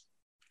for.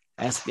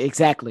 That's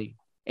exactly.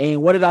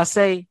 And what did I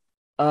say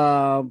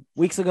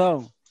weeks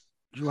ago?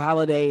 Drew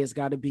Holiday has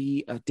got to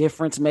be a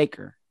difference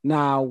maker.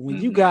 Now, when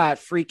you got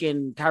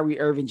freaking Kyrie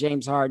Irving,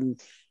 James Harden,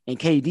 and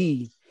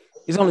KD,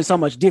 there's only so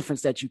much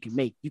difference that you can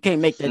make. You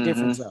can't make that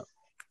difference up.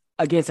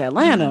 Against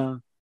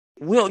Atlanta,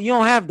 you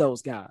don't have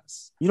those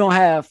guys. You don't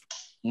have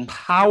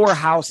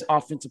powerhouse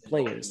offensive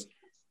players.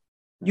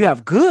 You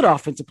have good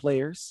offensive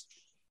players,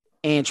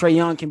 and Trae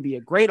Young can be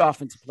a great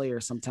offensive player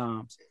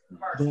sometimes.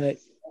 But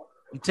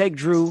you take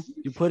Drew,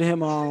 you put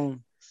him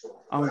on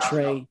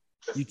Trae.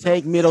 You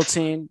take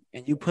Middleton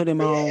and you put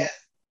him on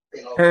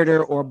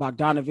Herder or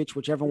Bogdanovich,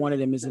 whichever one of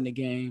them is in the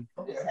game.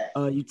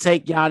 You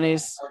take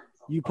Giannis,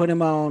 you put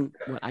him on,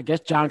 I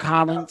guess, John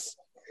Collins.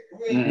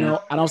 I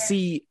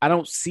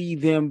don't see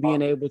them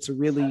being able to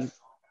really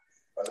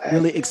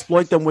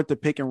exploit them with the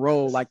pick and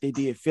roll like they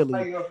did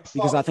Philly,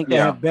 because I think they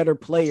have better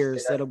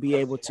players that'll be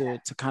able to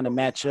kind of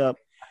match up.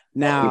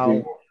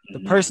 Now,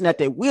 the person that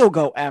they will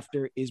go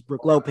after is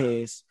Brook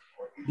Lopez,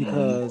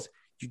 because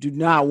you do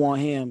not want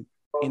him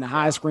in a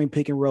high screen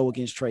pick and roll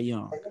against Trae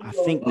Young. I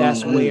think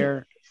that's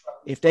where,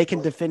 if they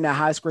can defend that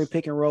high screen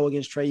pick and roll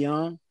against Trae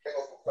Young,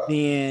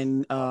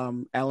 then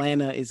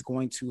Atlanta is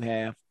going to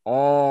have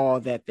all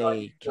that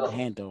they can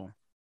handle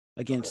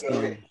against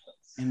them.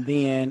 And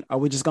then, are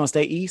we just going to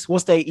stay East? We'll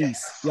stay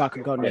East. Y'all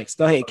can go next.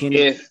 Go ahead,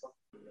 Kenny.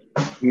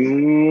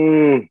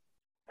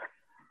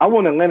 I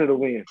want Atlanta to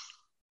win.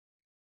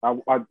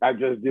 I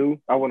just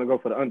do. I want to go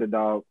for the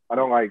underdog. I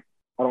don't like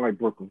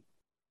Brooklyn.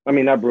 I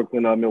mean, not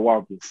Brooklyn,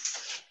 Milwaukee.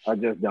 I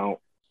just don't.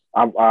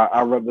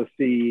 I'd rather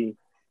see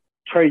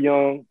Trae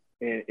Young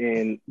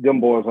and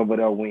them boys over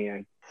there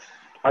win.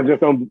 I just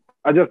don't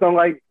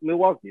like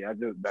Milwaukee.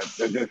 That's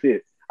just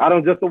it. I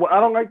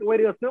don't like the way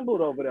they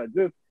assembled over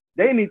there.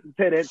 They need to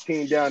tear that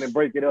team down and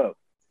break it up.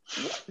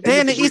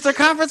 They're in the Eastern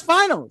Conference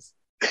Finals.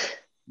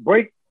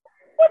 Break?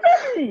 What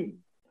that mean?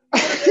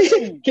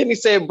 Kenny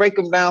said break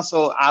them down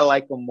so I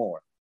like them more.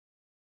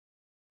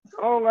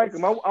 I don't like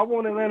them. I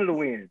want Atlanta to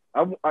win.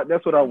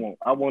 That's what I want.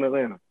 I want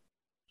Atlanta.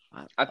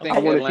 I think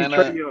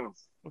Atlanta.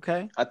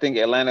 Okay. I think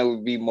Atlanta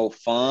would be more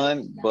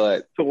fun,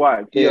 but to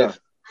watch.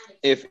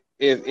 If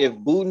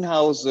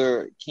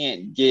Budenholzer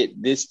can't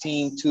get this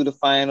team to the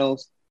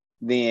finals,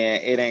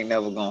 then it ain't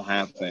never gonna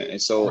happen.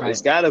 And so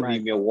it's got to be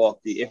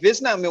Milwaukee. If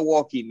it's not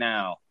Milwaukee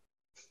now,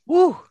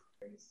 woo.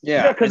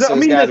 Yeah, because so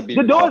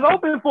the door's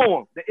open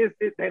for them.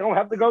 They don't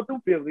have to go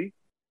through Philly.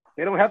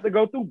 They don't have to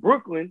go through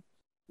Brooklyn.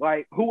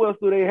 Like, who else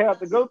do they have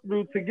to go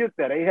through to get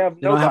that? They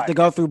don't have to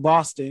go through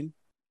Boston,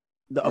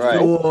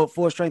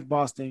 full strength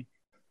Boston.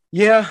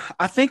 Yeah,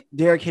 I think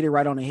Derek hit it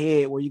right on the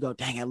head where you go,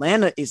 dang,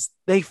 Atlanta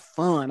they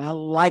fun. I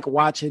like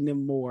watching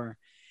them more.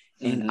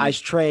 And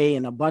Ice Trae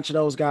and a bunch of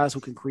those guys who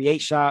can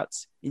create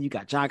shots. And you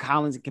got John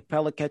Collins and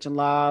Capella catching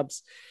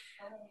lobs.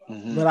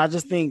 But I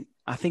think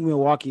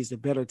Milwaukee is the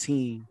better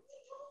team,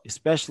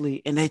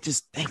 especially, and they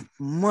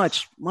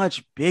much,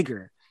 much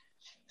bigger.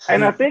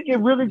 And I think it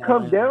really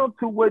comes down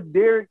to what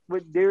Derek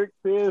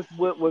says,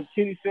 what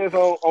Kenny says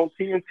on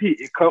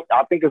TNT.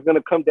 I think it's going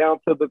to come down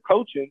to the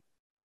coaching,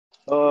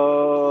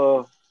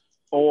 or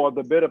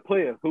the better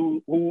players.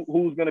 Who's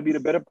going to be the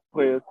better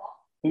players?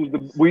 I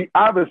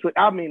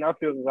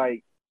feel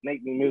like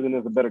Nate McMillan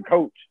is a better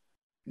coach,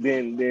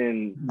 than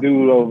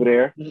dude over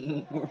there.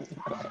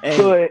 Hey,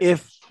 But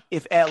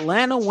if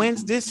Atlanta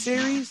wins this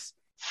series,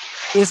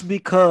 it's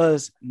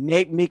because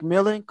Nate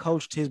McMillan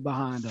coached his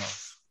behind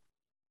off.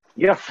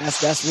 yeah,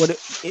 That's what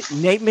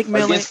Nate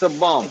McMillan against the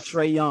bump. and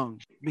Trae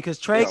Young, because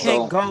Trae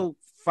can't go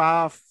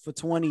 5 for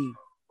 20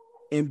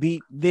 and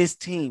beat this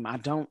team. I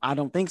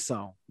don't think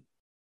so.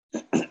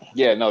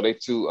 Yeah, no, they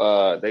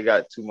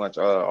got too much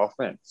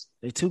offense.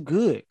 They're too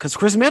good. Because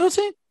Chris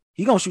Middleton,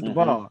 he gonna shoot the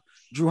ball.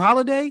 Drew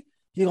Holiday,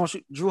 he gonna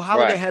shoot. Drew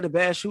Holiday had a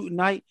bad shooting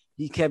night.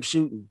 He kept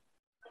shooting.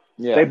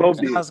 Yeah, they both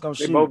did.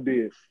 Both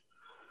did.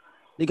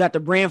 They got the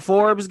Brand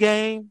Forbes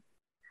game.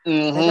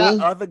 They got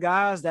other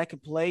guys that can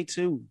play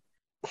too.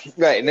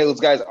 Right, and those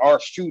guys are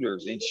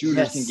shooters, and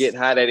shooters can get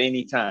hot at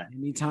any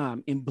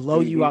time. And blow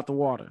you out the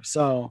water.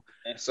 So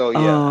so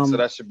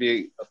that should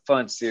be a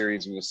fun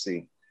series. We'll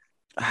see.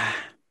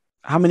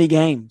 How many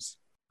games?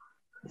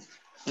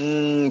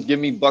 Give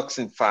me Bucks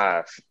in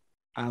 5.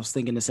 I was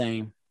thinking the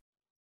same.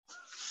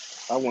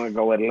 I want to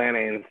go Atlanta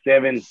in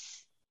 7.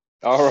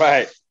 All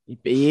right.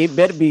 It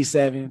better be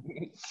 7.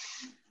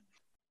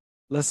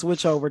 Let's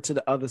switch over to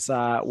the other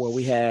side where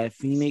we have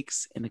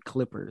Phoenix and the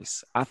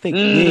Clippers. I think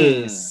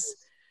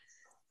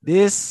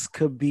this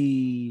could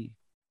be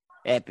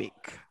epic.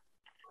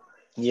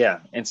 Yeah,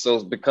 and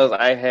so because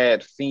I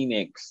had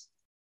Phoenix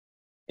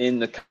in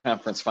the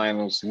conference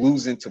finals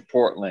losing to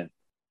Portland,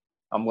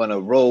 I'm going to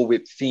roll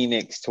with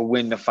Phoenix to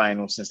win the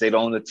finals since they're the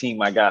only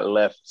team I got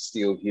left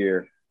still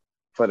here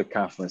for the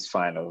conference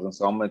finals. And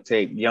so I'm going to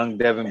take young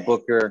Devin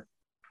Booker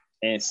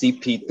and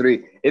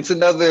CP3. It's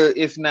another,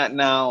 if not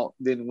now,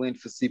 then win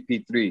for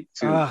CP3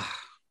 too.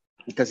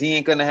 Because he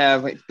ain't going to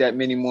have that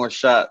many more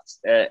shots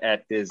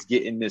at this,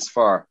 getting this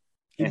far.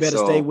 You better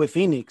stay with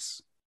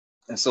Phoenix.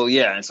 And so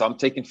I'm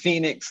taking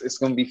Phoenix. It's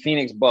going to be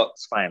Phoenix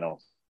Bucks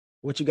finals.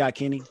 What you got,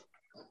 Kenny?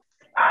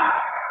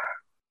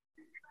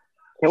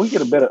 Can we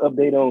get a better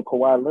update on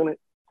Kawhi Leonard?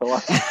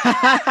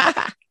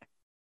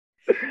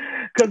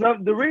 Because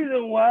the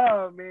reason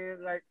why,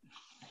 man, like,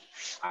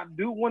 I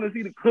do want to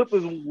see the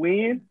Clippers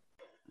win,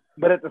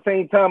 but at the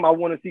same time, I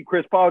want to see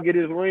Chris Paul get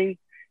his ring,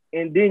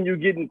 and then you're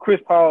getting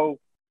Chris Paul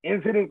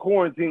in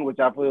quarantine, which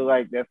I feel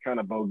like that's kind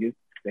of bogus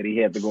that he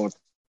had to go into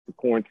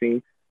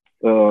quarantine.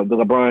 The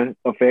LeBron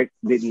effect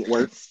didn't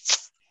work.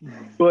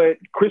 But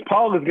Chris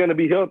Paul is going to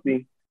be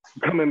healthy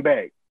coming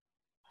back.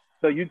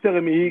 So you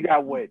telling me he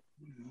got what?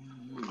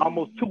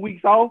 Almost 2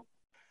 weeks off?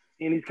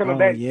 And he's coming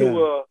back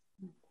to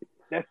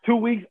that's 2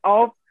 weeks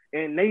off,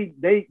 and they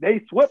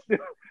swept them.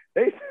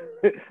 They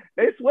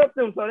swept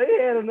them, so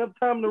they had enough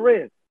time to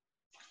rest.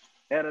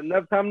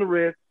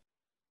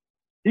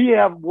 He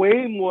have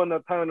way more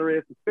enough time to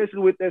rest,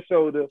 especially with that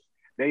shoulder.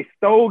 They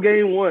stole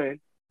game 1.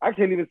 I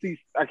can't even say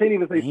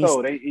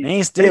stole. They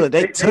ain't steal it.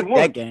 They took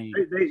that game.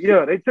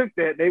 They took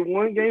that. They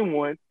won game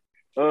 1.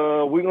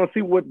 We're gonna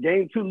see what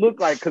game 2 look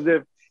like,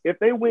 because if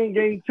they win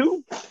game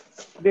 2,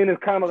 then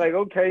it's kind of like,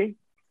 okay,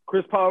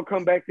 Chris Paul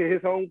come back to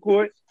his home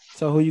court.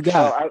 So who you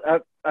got?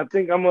 I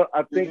think I'm gonna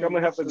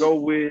have to go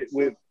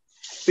with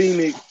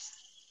Phoenix,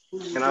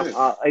 and I'm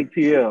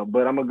ATL,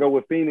 but I'm gonna go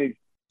with Phoenix.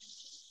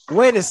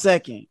 Wait a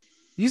second.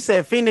 You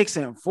said Phoenix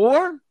in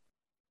 4?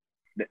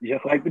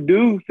 Just like the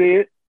dude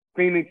said,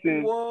 Phoenix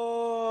in.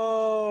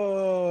 Whoa!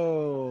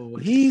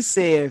 He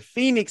said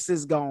Phoenix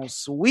is gonna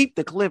sweep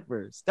the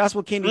Clippers. That's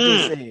what Kenny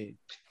just said.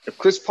 If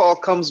Chris Paul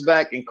comes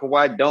back and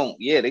Kawhi don't,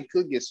 they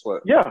could get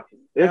swept. Yeah.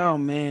 Oh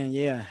man,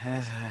 yeah.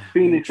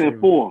 Phoenix in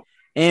 4.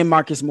 And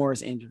Marcus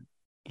Morris injured.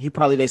 He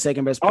probably their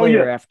second best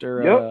player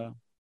after.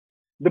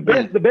 The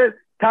best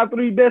top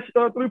 3 best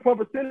 3-point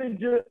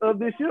percentage of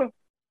this year.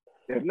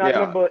 If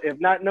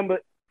not number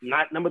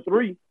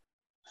 3.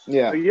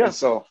 Yeah.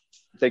 So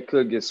they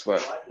could get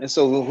swept. And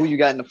so who you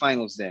got in the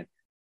finals then?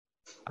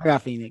 I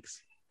got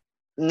Phoenix.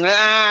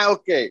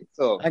 Okay.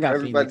 So I got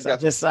Phoenix.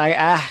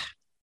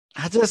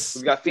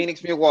 We got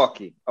Phoenix,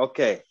 Milwaukee.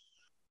 Okay.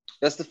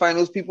 That's the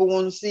finals people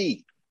want to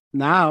see.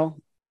 Now,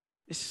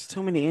 it's just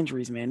too many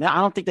injuries, man. Now, I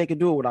don't think they could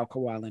do it without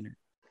Kawhi Leonard.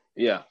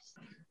 Yeah.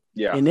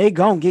 And they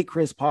gonna get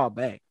Chris Paul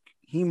back.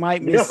 He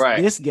might miss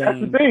this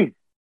game.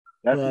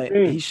 That's the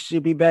thing. He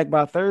should be back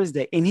by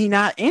Thursday. And he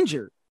not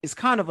injured. It's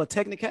kind of a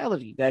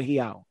technicality that he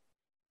out.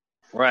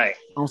 Right.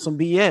 On some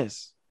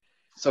BS.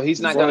 So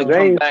he's not going to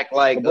come back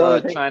like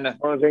trying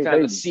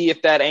to see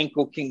if that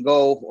ankle can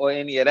go or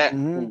any of that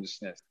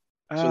foolishness.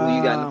 So who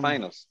you got in the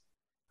finals?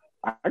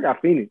 I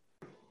got Phoenix.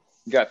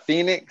 You got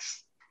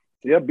Phoenix?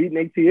 Yeah, beating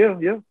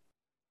ATL. Yeah.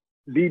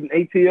 Beating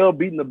ATL,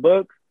 beating the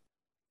Bucks.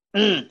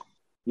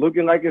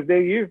 Looking like it's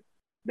their year.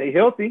 They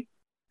healthy.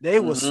 They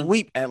will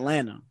sweep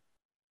Atlanta.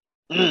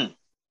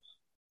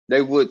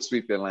 They would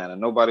sweep Atlanta.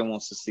 Nobody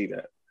wants to see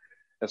that.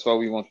 That's why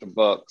we want the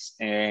Bucks.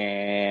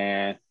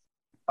 And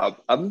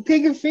I'm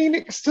taking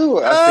Phoenix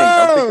too.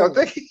 I'm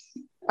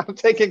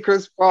taking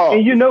Chris Paul.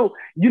 And you know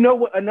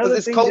what? Another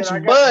thing Coach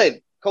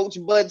Bud. Coach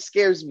Bud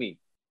scares me.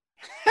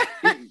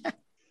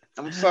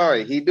 I'm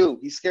sorry,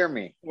 he scared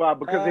me. Why?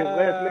 Because his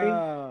last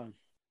name.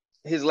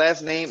 His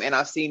last name, and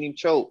I've seen him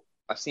choke.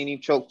 I've seen him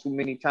choke too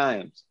many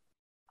times,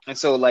 and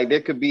so like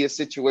there could be a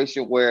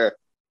situation where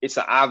it's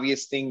an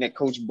obvious thing that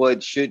Coach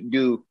Bud should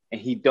do, and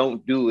he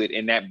don't do it,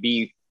 and that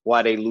be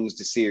why they lose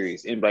the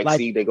series. And like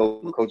see, they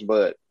go Coach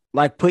Bud.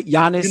 Like put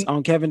Giannis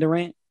on Kevin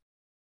Durant?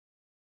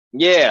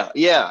 Yeah,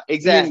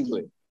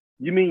 exactly.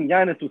 You mean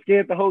Giannis was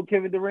scared to hold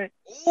Kevin Durant?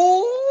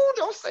 Ooh,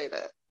 don't say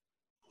that.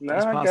 Nah,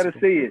 I gotta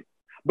say it.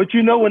 But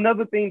you know,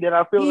 another thing that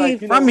I feel he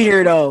ain't from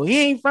here though. He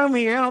ain't from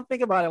here. I don't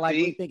think about it like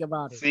we think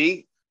about it.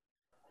 See,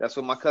 that's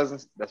what my cousin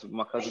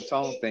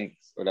Tone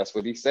thinks, or that's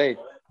what he say.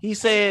 He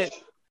said,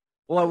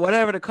 "Well,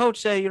 whatever the coach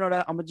say,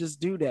 that I'm gonna just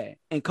do that."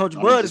 And Coach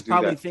Bud is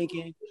probably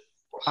thinking,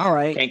 "All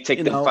right, can't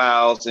take the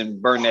fouls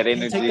and burn that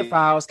energy. Can't take the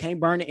fouls, can't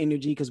burn the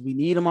energy because we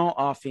need them on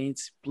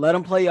offense. Let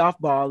them play off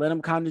ball. Let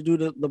them kind of do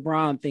the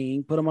LeBron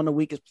thing. Put them on the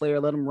weakest player.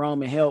 Let them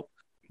roam and help."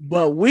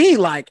 But we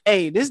like,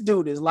 hey, this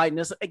dude is lighting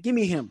us. Hey, give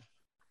me him.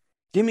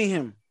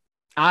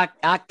 I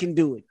can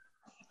do it.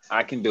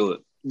 I can do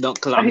it. No,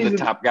 because I'm the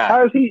top guy.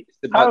 How is he?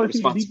 How is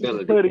he the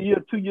defensive player of the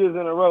year 2 years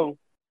in a row,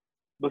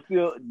 but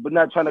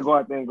not trying to go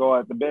out there and go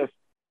out the best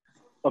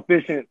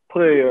efficient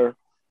player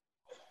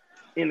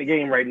in the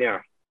game right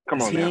now?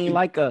 Come on, he ain't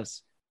like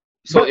us.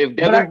 So if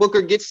Devin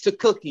Booker gets to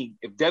cooking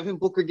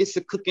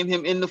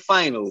him in the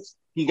finals,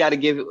 he got to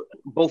give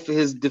both of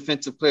his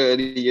defensive player of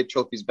the year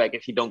trophies back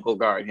if he don't go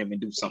guard him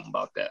and do something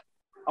about that.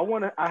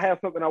 I have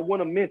something I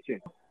want to mention,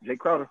 Jay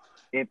Crowder.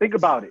 And think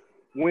about it.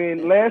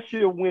 Last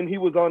year when he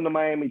was on the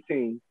Miami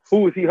team, who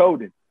was he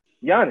holding?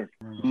 Giannis.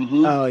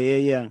 Mm-hmm. Oh,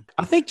 yeah.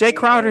 I think Jay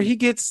Crowder, he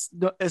gets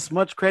as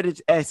much credit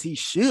as he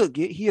should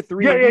get. He a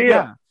 3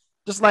 guy.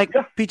 Just like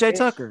PJ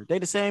Tucker. They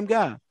the same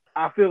guy.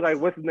 I feel like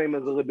what's his name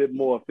is a little bit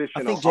more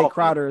efficient. I think Jay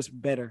Crowder is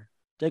better.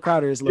 Jay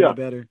Crowder is a little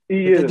better.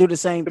 They do the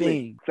same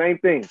thing. Same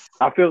thing.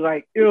 I feel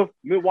like if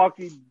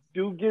Milwaukee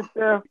do get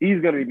there,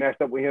 he's gonna be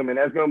matched up with him, and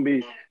that's gonna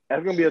be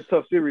a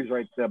tough series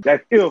right there.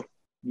 That's if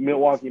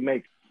Milwaukee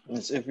makes it.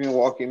 It's if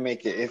Milwaukee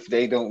make it, if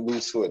they don't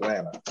lose to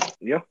Atlanta.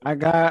 Yeah. I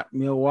got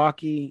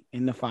Milwaukee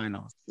in the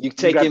finals. You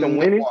taking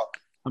Milwaukee?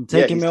 I'm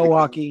taking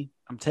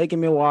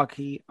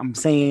Milwaukee. I'm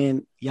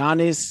saying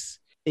Giannis,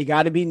 it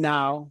got to be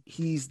now.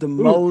 He's the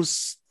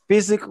most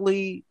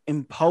physically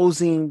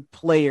imposing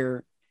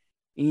player,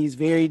 and he's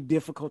very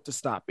difficult to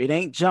stop. It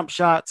ain't jump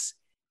shots.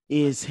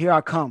 Is here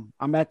I come.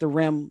 I'm at the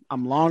rim.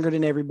 I'm longer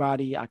than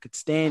everybody. I could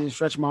stand and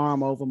stretch my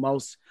arm over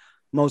most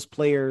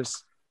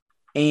players,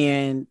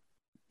 and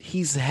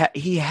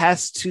he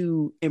has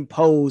to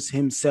impose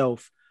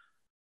himself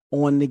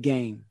on the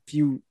game.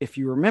 If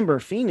you remember,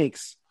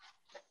 Phoenix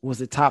was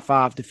the top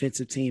 5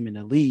 defensive team in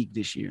the league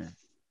this year.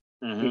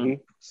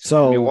 Mm-hmm.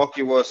 So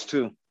Milwaukee was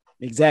too.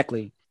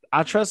 Exactly.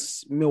 I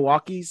trust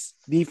Milwaukee's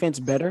defense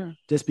better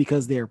just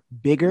because they're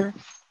bigger.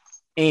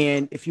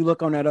 And if you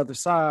look on that other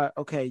side,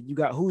 okay, you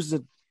got who's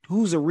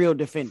a real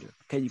defender?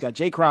 Okay, you got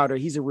Jay Crowder,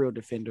 he's a real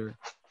defender.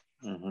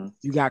 Mm-hmm.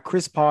 You got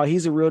Chris Paul,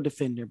 he's a real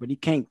defender, but he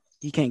can't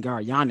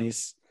guard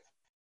Giannis.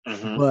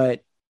 Mm-hmm.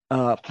 But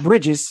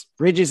Bridges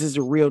is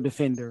a real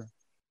defender.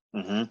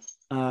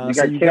 Mm-hmm. You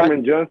got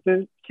Cameron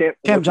Johnson.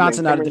 Cam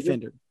Johnson not a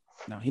defender.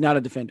 No, he's not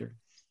a defender.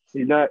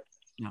 He's not.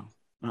 No.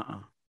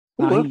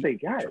 Who else they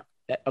got?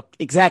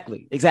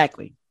 Exactly.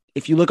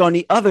 If you look on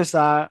the other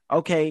side,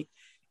 okay,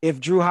 if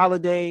Drew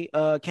Holiday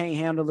can't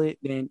handle it,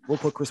 then we'll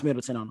put Chris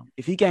Middleton on him.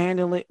 If he can't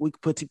handle it, we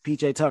could put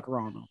PJ Tucker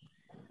on him.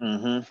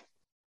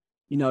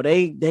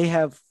 Mm-hmm. They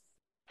have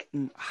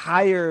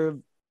higher.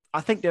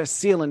 I think their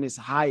ceiling is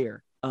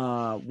higher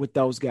with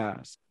those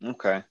guys.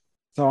 Okay.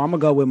 So I'm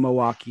gonna go with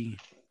Milwaukee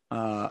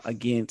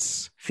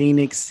against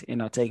Phoenix,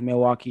 and I'll take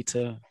Milwaukee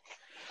to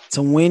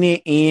win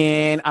it.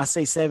 And I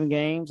say 7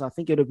 games. I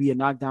think it'll be a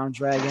knockdown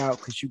drag out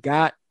because you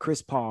got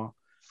Chris Paul,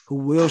 who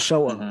will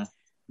show up. Mm-hmm.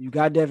 You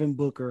got Devin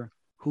Booker,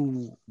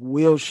 who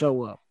will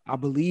show up. I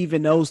believe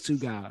in those 2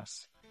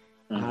 guys.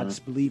 Mm-hmm. I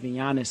just believe in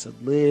Giannis a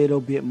little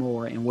bit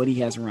more and what he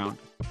has around him.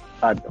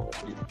 I don't.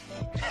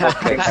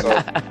 Okay,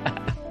 so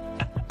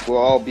we'll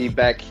all be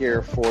back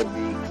here for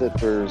the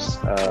Clippers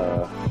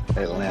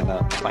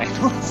Atlanta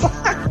finals.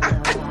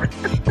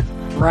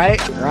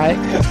 Right.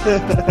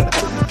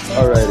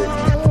 All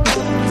righty.